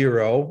or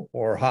zero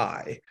or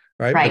high,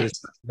 right? But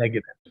it's not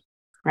negative.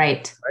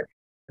 Right.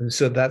 And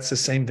so that's the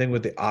same thing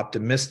with the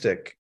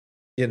optimistic,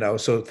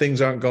 so things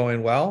aren't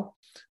going well,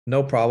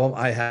 no problem.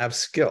 I have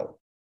skill.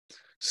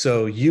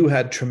 So you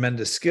had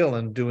tremendous skill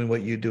in doing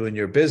what you do in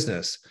your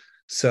business.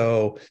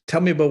 So tell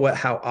me about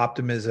how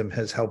optimism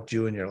has helped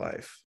you in your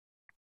life.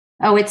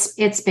 Oh,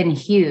 it's been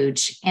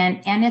huge.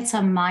 And it's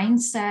a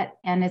mindset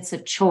and it's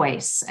a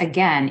choice.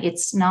 Again,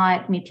 it's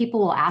not,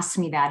 people will ask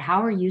me that,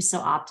 how are you so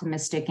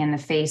optimistic in the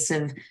face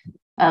of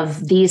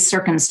these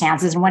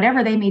circumstances and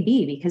whatever they may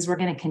be, because we're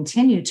going to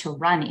continue to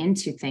run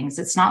into things.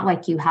 It's not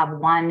like you have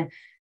one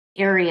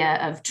area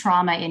of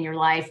trauma in your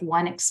life,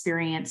 one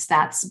experience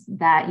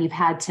that you've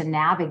had to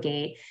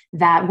navigate,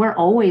 that we're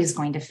always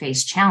going to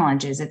face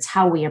challenges. It's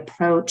how we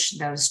approach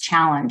those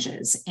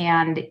challenges.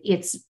 And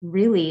it's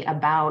really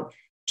about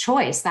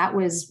choice. That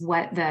was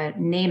what the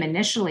name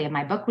initially of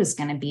my book was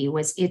going to be,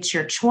 was It's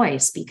Your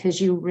Choice,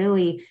 because you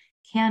really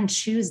can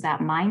choose that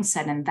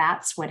mindset, and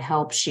that's what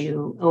helps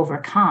you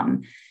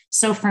overcome.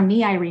 So for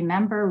me, I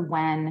remember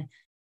when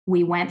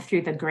we went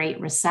through the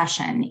Great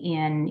Recession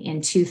in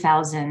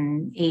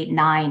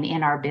 2008-9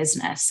 in our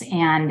business,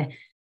 and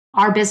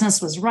our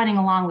business was running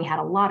along. We had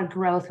a lot of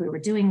growth. We were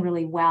doing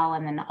really well.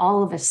 And then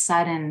all of a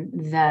sudden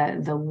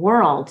the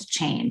world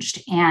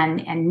changed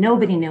and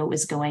nobody knew what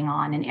was going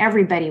on. And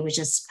everybody was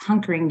just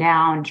hunkering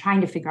down,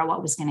 trying to figure out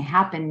what was going to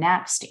happen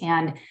next.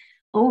 And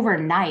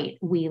overnight,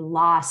 we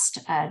lost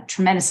a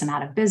tremendous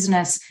amount of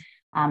business.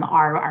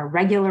 Our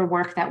regular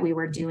work that we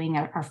were doing,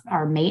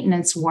 our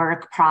maintenance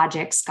work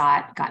projects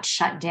got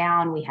shut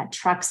down. We had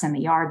trucks in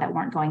the yard that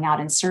weren't going out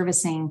and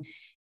servicing.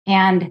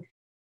 And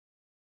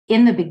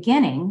in the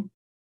beginning,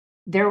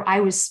 I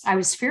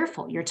was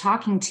fearful. You're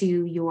talking to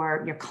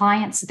your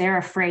clients, they're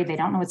afraid, they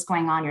don't know what's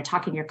going on. You're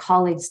talking to your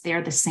colleagues,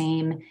 they're the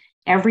same.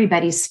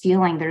 Everybody's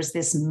feeling there's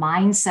this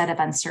mindset of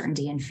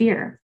uncertainty and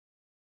fear.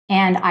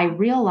 And I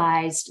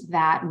realized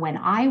that when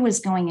I was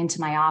going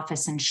into my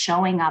office and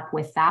showing up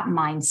with that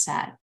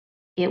mindset,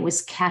 it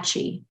was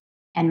catchy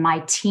and my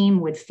team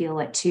would feel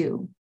it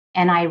too.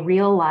 And I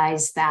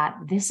realized that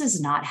this is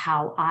not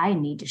how I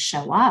need to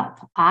show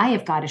up. I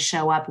have got to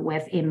show up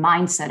with a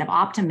mindset of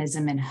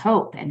optimism and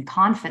hope and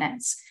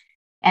confidence.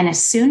 And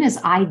as soon as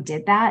I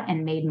did that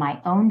and made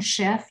my own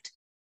shift,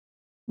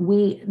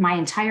 my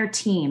entire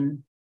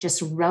team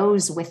just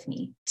rose with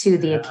me to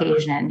the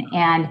occasion.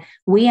 And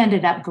we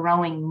ended up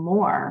growing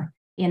more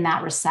in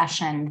that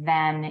recession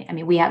than,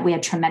 we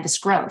had tremendous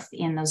growth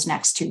in those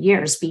next 2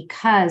 years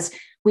because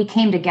we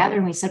came together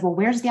and we said, well,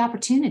 where's the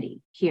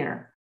opportunity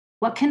here?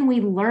 What can we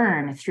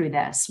learn through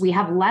this? We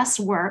have less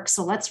work,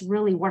 so let's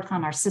really work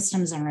on our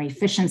systems and our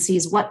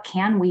efficiencies. What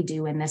can we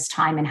do in this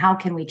time and how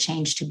can we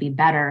change to be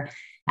better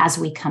as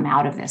we come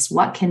out of this?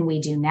 What can we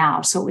do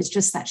now? So it was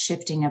just that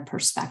shifting of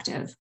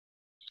perspective.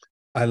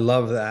 I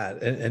love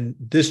that. And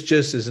this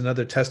just is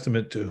another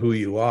testament to who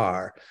you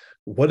are.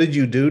 What did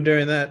you do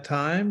during that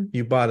time?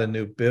 You bought a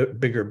new,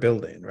 bigger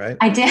building, right?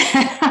 I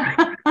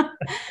did.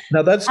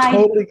 Now that's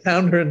totally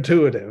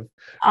counterintuitive,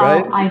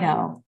 right? I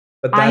know.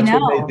 But that's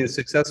what made you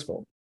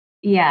successful.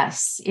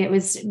 Yes, it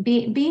was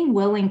being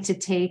willing to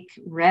take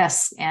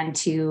risks and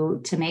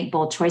to make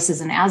bold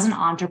choices. And as an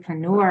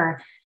entrepreneur,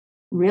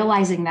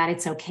 realizing that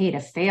it's okay to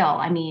fail.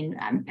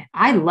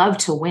 I love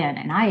to win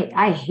and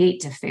I hate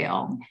to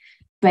fail.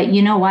 But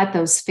you know what?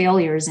 Those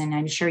failures, and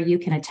I'm sure you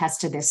can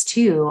attest to this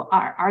too,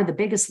 are the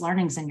biggest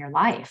learnings in your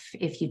life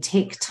if you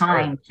take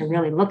time to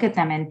really look at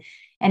them.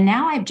 And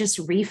now I've just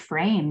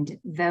reframed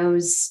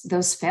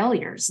those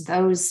failures,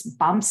 those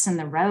bumps in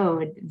the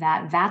road,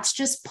 that's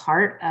just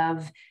part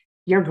of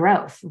your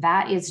growth.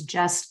 That is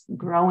just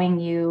growing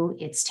you.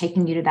 It's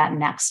taking you to that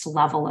next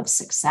level of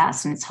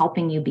success and it's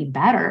helping you be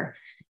better.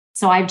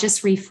 So I've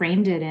just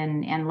reframed it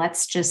and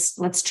let's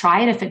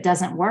try it. If it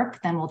doesn't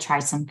work, then we'll try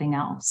something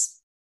else.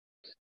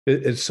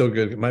 It's so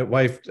good.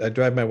 I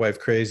drive my wife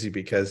crazy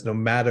because no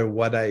matter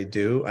what I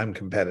do, I'm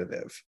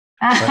competitive.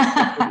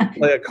 Like,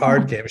 play a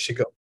card game. She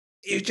goes,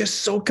 "You're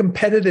just so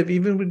competitive,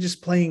 even with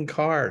just playing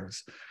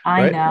cards."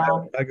 I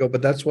know. I go,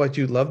 but that's what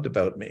you loved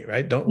about me,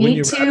 right? Wouldn't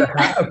you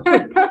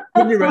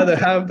rather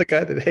have the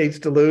guy that hates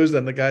to lose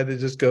than the guy that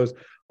just goes,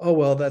 "Oh,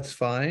 well, that's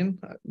fine."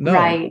 No.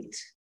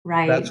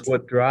 Right. That's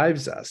what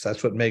drives us.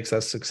 That's what makes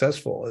us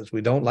successful is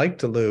we don't like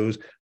to lose,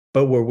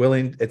 but we're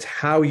willing. It's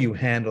how you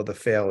handle the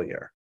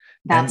failure.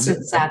 That's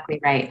exactly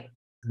right.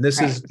 And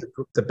this is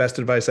the best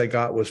advice I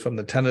got was from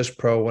the tennis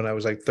pro when I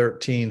was like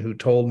 13, who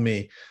told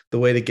me the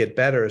way to get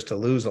better is to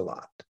lose a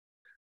lot.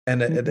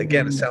 And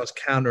again, it sounds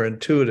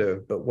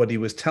counterintuitive, but what he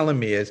was telling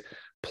me is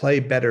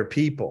play better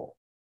people.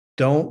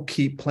 Don't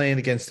keep playing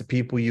against the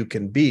people you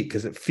can beat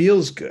because it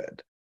feels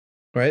good,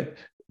 right?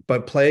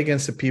 But play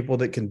against the people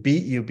that can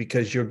beat you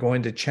because you're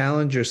going to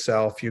challenge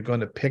yourself. You're going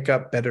to pick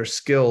up better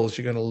skills.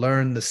 You're going to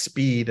learn the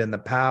speed and the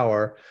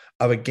power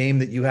of a game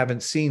that you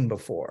haven't seen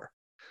before.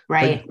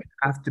 Right. But you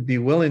have to be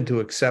willing to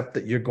accept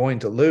that you're going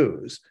to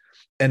lose.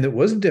 And it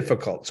was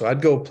difficult. So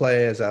I'd go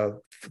play as a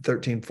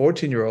 13,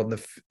 14-year-old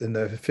in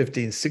the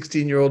 15,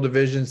 16-year-old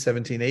division,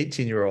 17,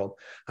 18-year-old.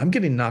 I'm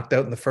getting knocked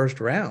out in the first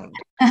round.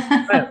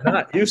 I'm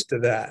not used to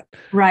that.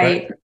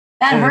 Right?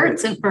 That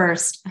hurts at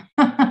first.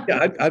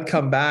 Yeah, I'd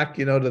come back,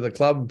 to the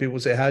club and people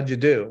would say, "How'd you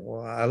do?"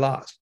 "Well, I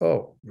lost."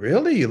 "Oh,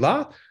 really? You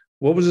lost?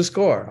 What was the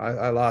score?"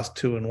 I lost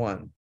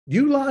 2-1.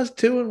 "You lost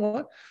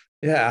 2-1?"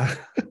 "Yeah."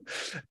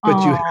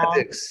 But you had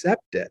to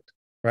accept it,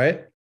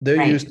 right?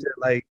 They're used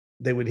to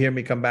they would hear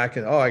me come back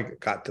and, I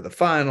got to the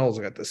finals,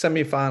 I got to the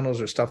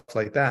semifinals or stuff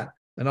like that.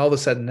 And all of a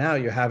sudden now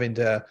you're having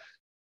to,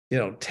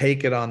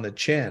 take it on the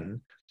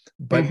chin,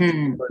 but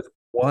it was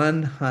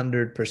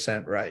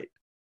 100% right.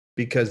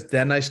 Because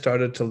then I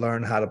started to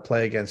learn how to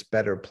play against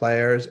better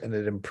players and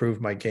it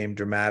improved my game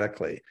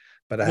dramatically.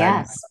 But I had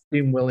not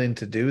been willing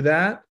to do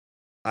that,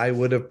 I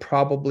would have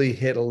probably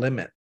hit a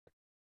limit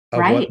of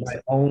what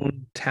my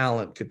own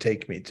talent could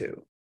take me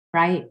to.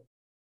 Right.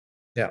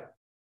 Yeah.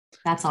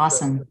 That's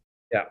awesome.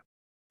 Yeah.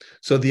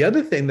 So the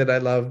other thing that I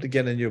loved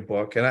again in your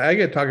book, and I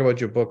could talk about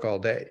your book all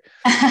day.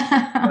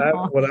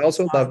 What I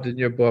also loved in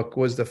your book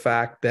was the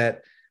fact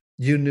that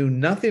you knew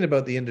nothing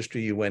about the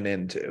industry you went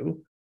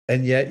into,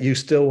 and yet you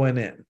still went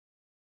in.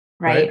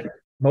 Right?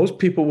 Most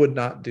people would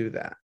not do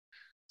that.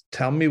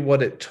 Tell me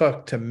what it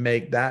took to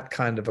make that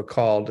kind of a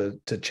call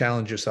to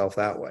challenge yourself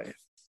that way.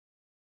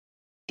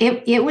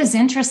 It was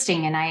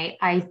interesting. And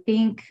I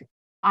think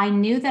I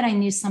knew that I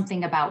knew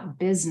something about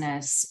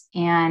business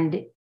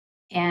and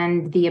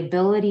the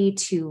ability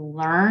to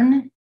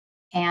learn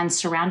and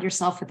surround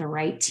yourself with the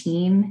right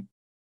team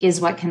is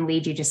what can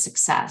lead you to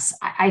success.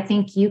 I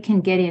think you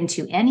can get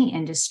into any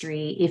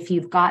industry if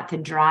you've got the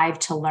drive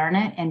to learn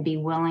it and be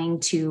willing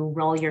to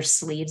roll your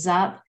sleeves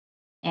up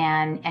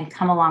and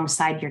come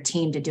alongside your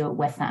team to do it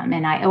with them.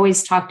 And I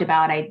always talked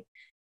about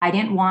I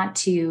didn't want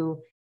to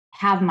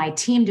have my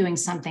team doing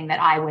something that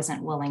I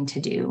wasn't willing to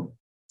do.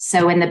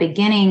 So in the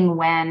beginning,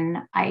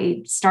 when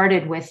I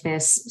started with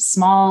this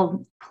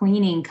small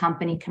cleaning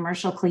company,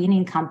 commercial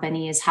cleaning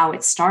company is how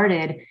it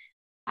started.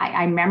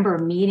 I remember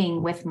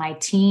meeting with my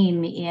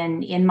team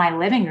in my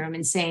living room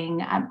and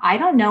saying, I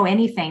don't know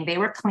anything. They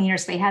were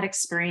cleaners. They had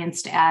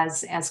experienced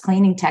as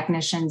cleaning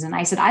technicians. And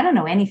I said, I don't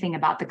know anything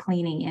about the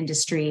cleaning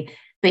industry,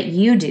 but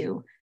you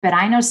do. But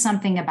I know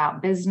something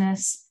about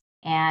business.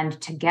 And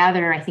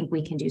together, I think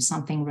we can do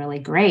something really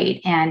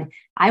great. And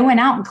I went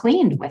out and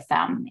cleaned with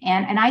them.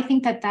 And I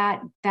think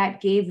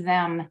that gave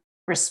them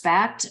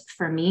respect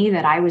for me,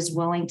 that I was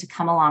willing to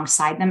come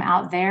alongside them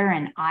out there.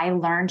 And I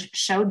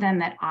showed them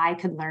that I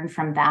could learn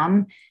from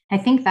them. I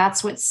think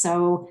that's what's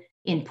so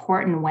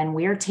important when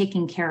we're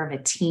taking care of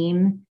a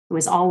team. It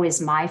was always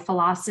my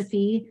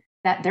philosophy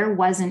that there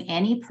wasn't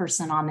any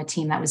person on the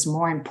team that was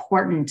more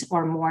important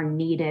or more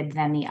needed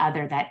than the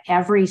other, that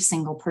every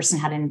single person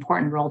had an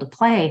important role to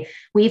play.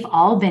 We've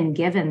all been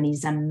given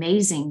these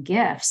amazing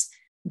gifts,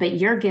 but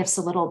your gift's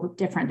a little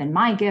different than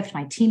my gift,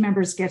 my team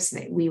members' gifts.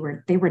 They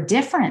were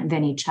different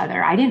than each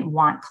other. I didn't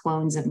want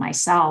clones of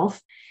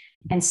myself.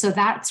 And so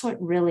that's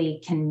what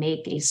really can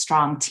make a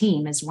strong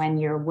team, is when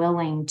you're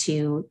willing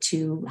to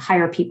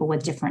hire people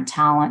with different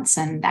talents,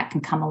 and that can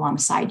come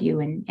alongside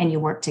you and you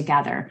work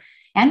together,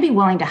 and be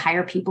willing to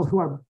hire people who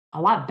are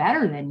a lot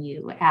better than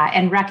you,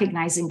 and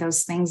recognizing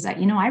those things that,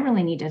 I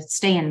really need to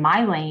stay in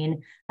my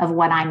lane of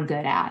what I'm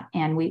good at.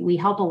 And we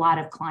help a lot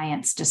of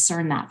clients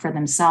discern that for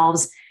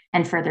themselves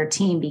and for their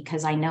team,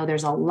 because I know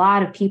there's a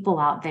lot of people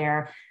out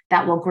there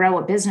that will grow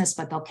a business,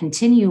 but they'll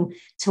continue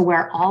to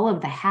wear all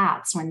of the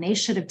hats when they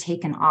should have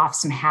taken off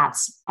some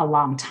hats a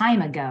long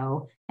time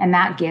ago. And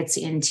that gets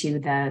into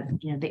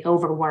the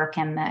overwork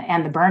and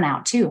the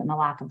burnout too, and the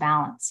lack of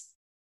balance.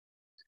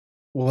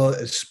 Well,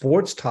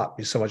 sports taught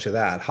me so much of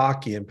that,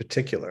 hockey in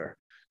particular.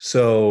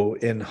 So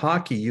in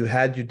hockey, you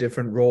had your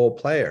different role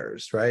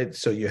players, right?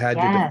 So you had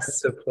your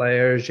defensive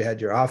players, you had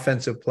your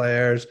offensive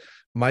players.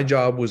 My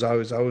job was I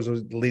was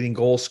the leading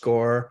goal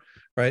scorer,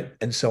 right?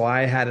 And so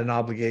I had an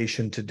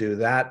obligation to do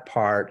that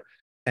part.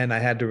 And I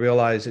had to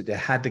realize that I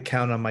had to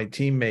count on my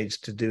teammates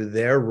to do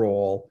their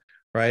role,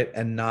 right?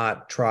 And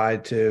not try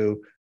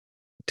to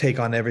take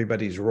on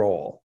everybody's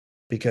role.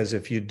 Because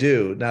if you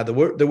do, now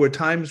there were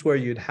times where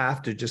you'd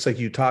have to, just like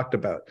you talked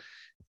about,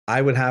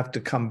 I would have to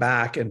come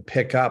back and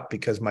pick up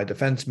because my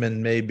defenseman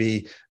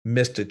maybe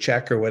missed a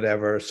check or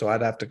whatever. So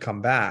I'd have to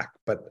come back,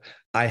 but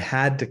I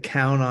had to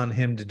count on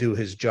him to do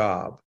his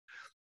job.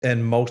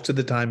 And most of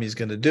the time he's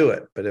going to do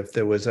it. But if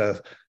there was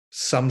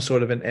some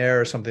sort of an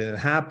error or something that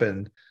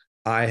happened,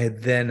 I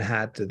had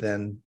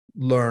to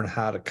learn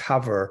how to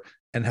cover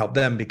and help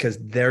them, because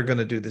they're going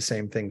to do the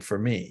same thing for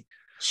me.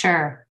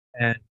 Sure.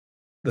 And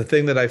the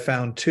thing that I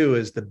found too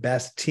is the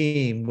best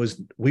team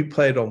was, we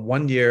played on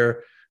one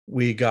year,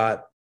 we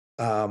got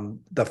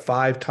the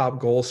 5 top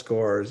goal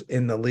scorers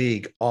in the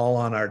league all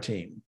on our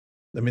team.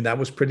 I mean, that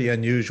was pretty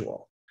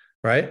unusual,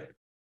 right?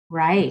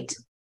 Right.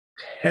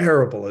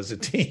 Terrible as a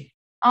team.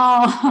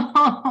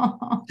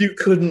 Oh, You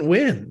couldn't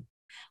win.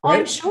 Right?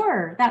 I'm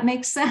sure that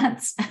makes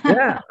sense.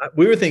 Yeah.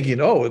 We were thinking,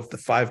 if the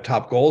 5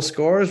 top goal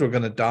scorers were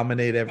going to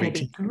dominate every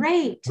team.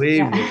 Great.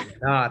 We were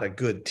not a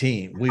good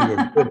team. We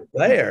were good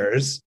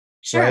players,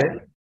 sure. Right?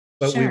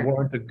 But we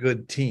weren't a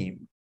good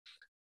team.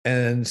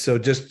 And so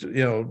just,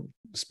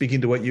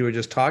 speaking to what you were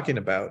just talking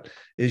about,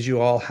 is you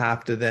all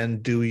have to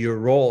then do your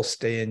role,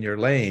 stay in your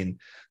lane.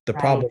 The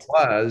problem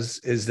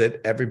is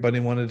that everybody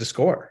wanted to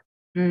score.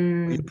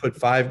 You put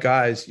 5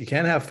 guys, you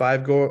can't have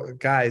 5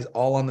 guys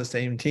all on the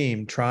same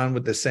team, trying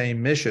with the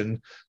same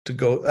mission to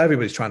go.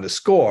 Everybody's trying to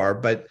score,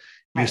 but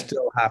you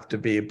still have to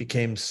it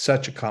became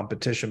such a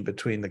competition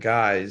between the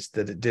guys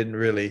that it didn't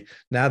really,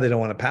 now they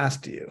don't want to pass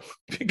to you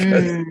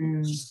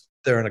because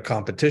they're in a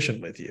competition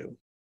with you.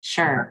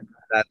 Sure.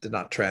 That did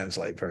not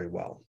translate very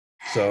well.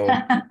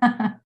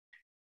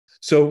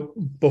 So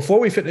before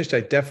we finished,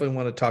 I definitely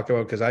want to talk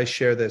about, because I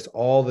share this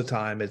all the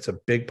time, it's a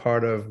big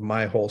part of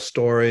my whole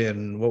story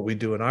and what we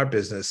do in our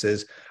business,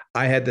 is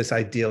I had this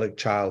idyllic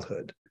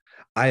childhood.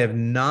 I have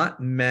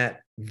not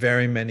met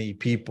very many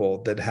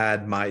people that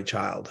had my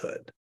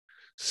childhood.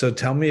 So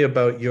tell me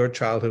about your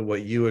childhood,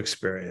 what you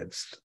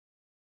experienced.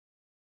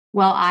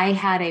 Well, I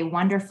had a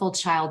wonderful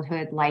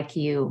childhood like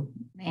you,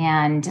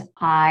 and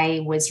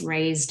I was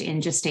raised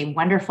in just a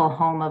wonderful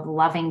home of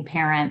loving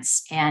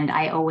parents, and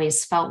I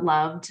always felt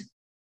loved.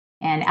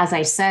 And as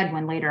I said,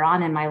 when later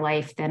on in my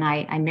life, then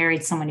I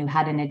married someone who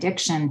had an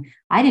addiction,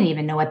 I didn't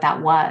even know what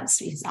that was,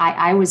 because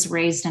I was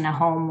raised in a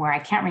home where I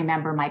can't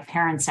remember my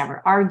parents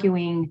ever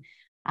arguing.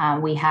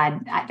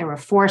 There were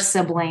 4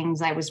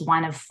 siblings. I was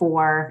one of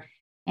 4.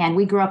 And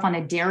we grew up on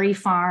a dairy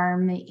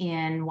farm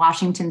in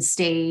Washington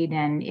State,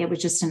 and it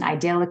was just an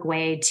idyllic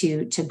way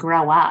to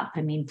grow up.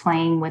 I mean,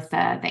 playing with the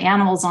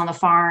animals on the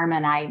farm,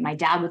 and my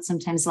dad would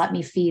sometimes let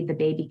me feed the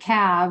baby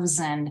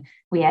calves, and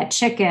we had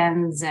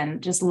chickens,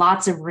 and just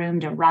lots of room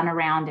to run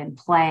around and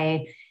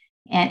play.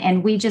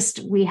 And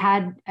we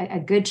had a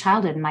good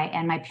childhood.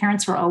 My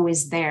parents were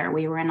always there.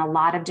 We were in a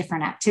lot of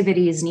different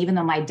activities, and even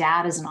though my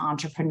dad is an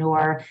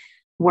entrepreneur,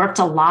 worked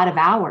a lot of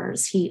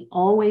hours, he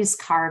always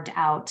carved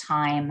out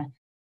time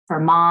for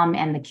mom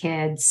and the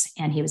kids.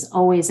 And he was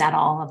always at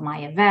all of my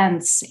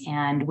events,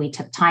 and we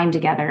took time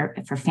together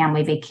for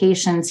family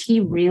vacations.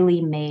 He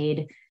really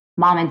made,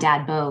 mom and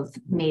dad both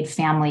made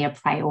family a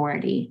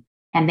priority.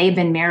 And they've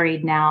been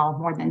married now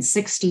more than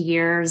 60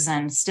 years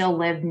and still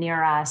live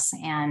near us.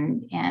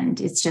 And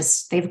it's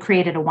just, they've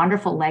created a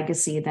wonderful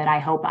legacy that I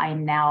hope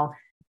I'm now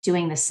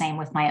doing the same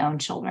with my own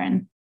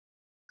children.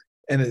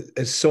 And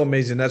it's so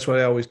amazing. That's what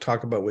I always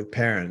talk about with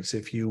parents.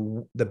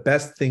 The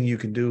best thing you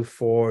can do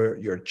for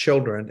your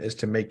children is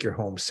to make your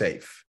home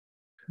safe.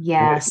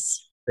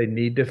 Yes. They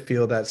need to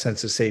feel that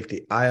sense of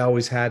safety. I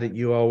always had it.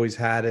 You always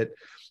had it.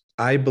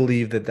 I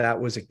believe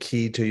that was a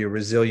key to your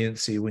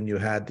resiliency when you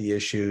had the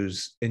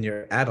issues in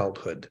your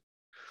adulthood.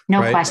 No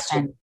right?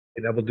 question.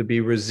 Being able to be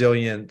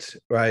resilient,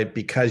 right?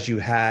 Because you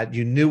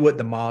knew what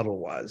the model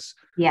was.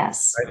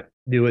 Yes. Right?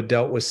 Knew it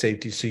dealt with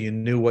safety. So you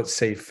knew what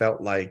safe felt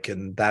like.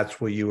 And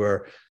that's where you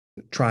were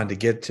trying to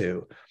get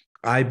to.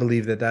 I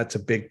believe that's a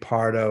big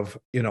part of,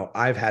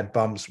 I've had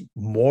bumps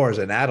more as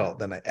an adult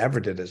than I ever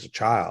did as a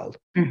child,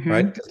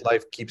 right? Because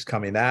life keeps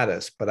coming at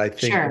us. But I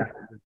think that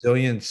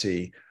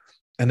resiliency,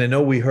 and I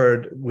know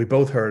we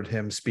both heard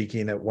him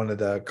speaking at one of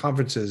the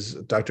conferences,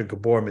 Dr.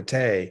 Gabor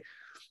Mate,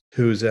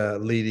 who's a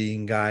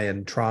leading guy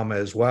in trauma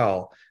as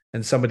well.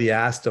 And somebody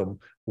asked him,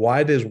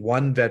 why does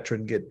one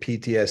veteran get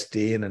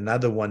PTSD and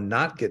another one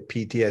not get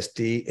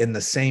PTSD in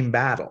the same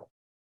battle?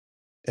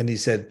 And he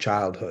said,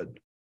 childhood.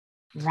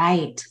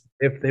 Right.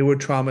 If they were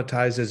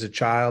traumatized as a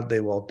child, they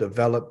will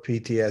develop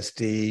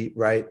PTSD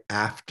right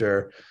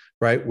after,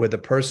 right? Where the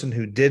person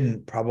who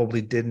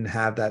probably didn't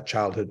have that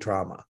childhood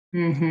trauma.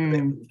 They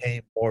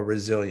became more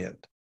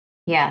resilient.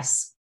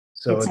 Yes.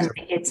 So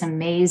it's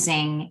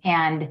amazing.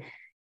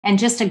 And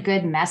just a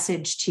good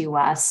message to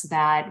us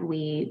that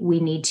we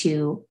need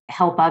to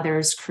help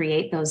others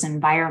create those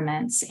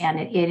environments.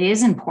 And it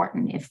is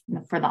important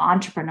for the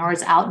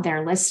entrepreneurs out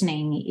there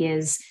listening,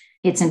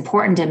 it's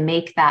important to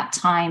make that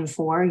time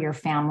for your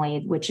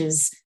family, which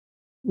is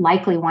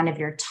likely one of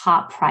your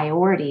top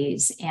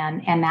priorities.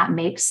 And that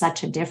makes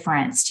such a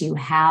difference to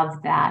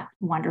have that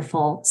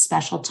wonderful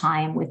special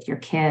time with your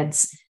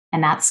kids.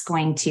 And that's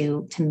going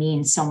to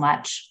mean so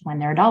much when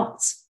they're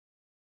adults.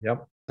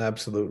 Yep.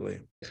 Absolutely.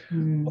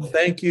 Well,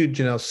 thank you,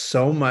 Janelle,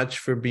 so much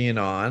for being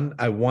on.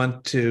 I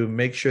want to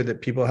make sure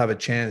that people have a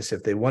chance,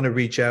 if they want to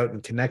reach out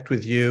and connect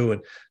with you,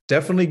 and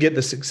definitely get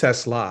the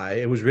Success Lie.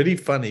 It was really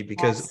funny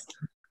because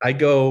I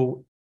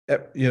go,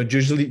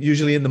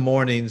 usually in the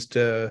mornings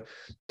to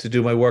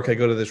do my work. I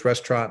go to this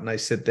restaurant and I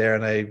sit there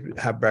and I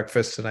have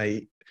breakfast and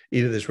I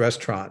eat at this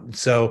restaurant. And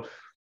so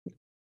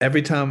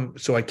every time,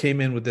 I came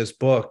in with this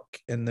book,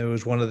 and there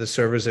was one of the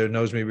servers there who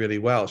knows me really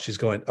well. She's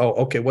going, "Oh,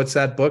 okay, what's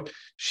that book?"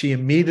 She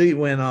immediately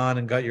went on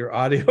and got your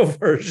audio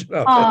version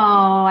of it.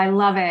 Oh, I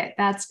love it.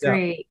 That's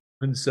great.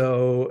 And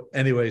so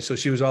anyway, so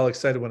she was all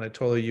excited when I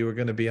told her you were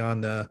going to be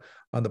on the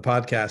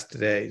podcast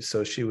today.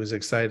 So she was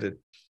excited.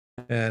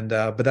 And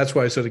but that's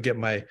why I sort of get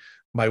my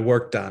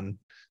work done.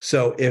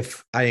 So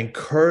if I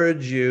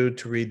encourage you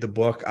to read the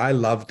book, I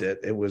loved it.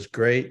 It was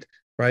great.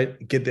 Right?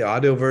 Get the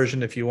audio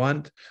version if you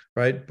want,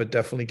 right? But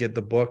definitely get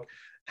the book.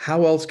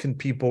 How else can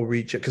people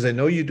reach it? Because I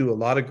know you do a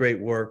lot of great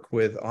work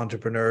with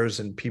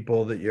entrepreneurs and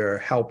people that you're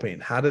helping.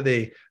 How do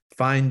they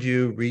find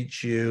you,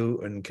 reach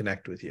you, and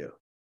connect with you?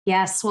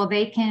 Yes, well,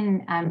 they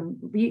can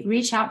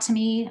reach out to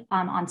me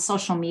on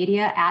social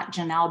media at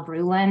Janelle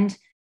Bruland.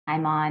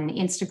 I'm on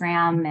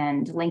Instagram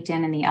and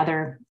LinkedIn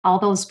and all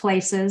those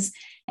places.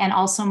 And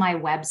also my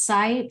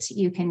website,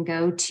 you can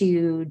go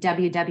to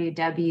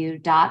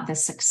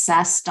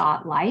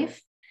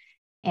www.thesuccess.life.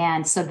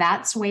 And so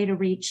that's a way to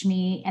reach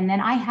me. And then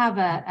I have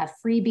a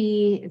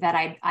freebie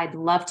that I'd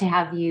love to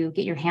have you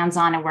get your hands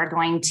on, and we're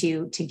going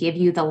to give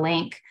you the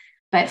link.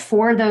 But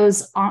for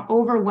those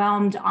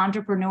overwhelmed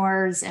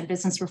entrepreneurs and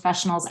business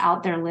professionals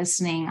out there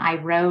listening, I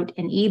wrote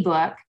an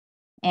ebook,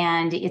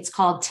 and it's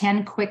called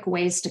 10 Quick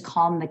Ways to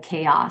Calm the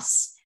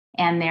Chaos.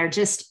 And they're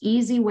just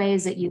easy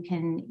ways that you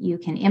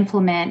can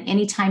implement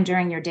anytime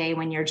during your day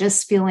when you're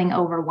just feeling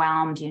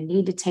overwhelmed. You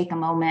need to take a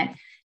moment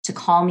to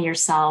calm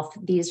yourself.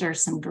 These are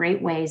some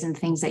great ways and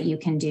things that you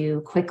can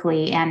do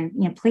quickly.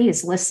 And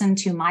please listen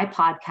to my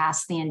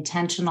podcast, the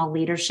Intentional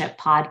Leadership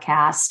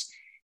Podcast,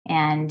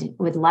 and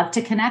would love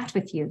to connect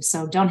with you.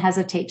 So don't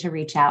hesitate to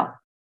reach out.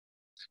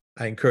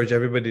 I encourage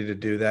everybody to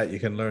do that. You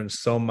can learn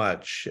so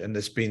much, and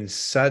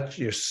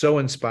you're so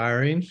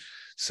inspiring.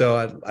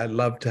 So I'd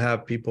love to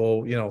have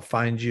people,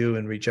 find you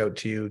and reach out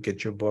to you,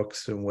 get your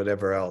books and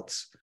whatever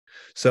else.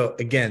 So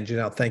again,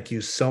 Janelle, thank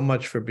you so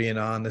much for being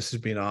on. This has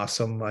been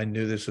awesome. I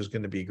knew this was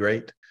going to be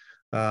great.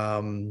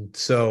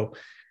 So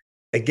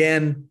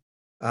again,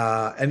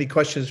 any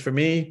questions for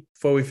me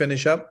before we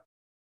finish up?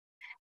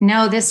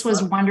 No, this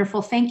was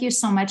wonderful. Thank you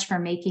so much for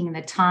making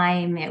the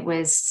time. It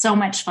was so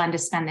much fun to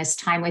spend this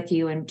time with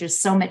you, and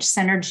just so much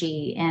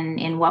synergy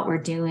in what we're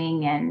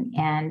doing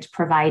and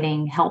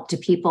providing help to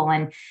people.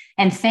 And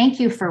thank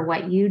you for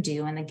what you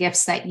do and the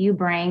gifts that you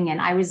bring.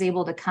 And I was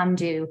able to come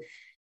to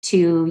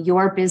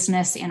your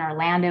business in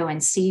Orlando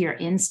and see your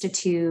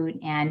institute,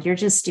 and you're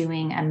just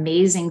doing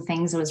amazing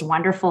things. It was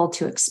wonderful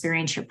to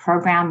experience your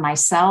program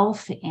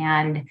myself.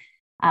 And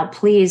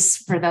please,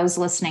 for those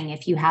listening,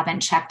 if you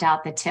haven't checked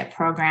out the TIP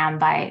program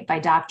by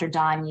Dr.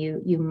 Don,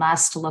 you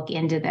must look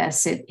into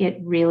this. It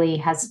really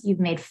has,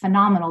 you've made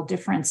phenomenal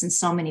difference in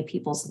so many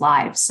people's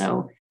lives.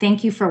 So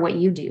thank you for what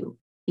you do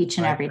each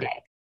and every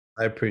day.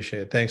 I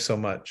appreciate it. Thanks so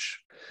much.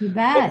 You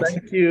bet. Well,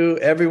 thank you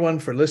everyone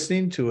for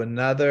listening to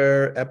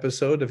another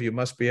episode of You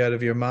Must Be Out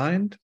of Your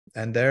Mind.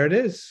 And there it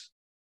is.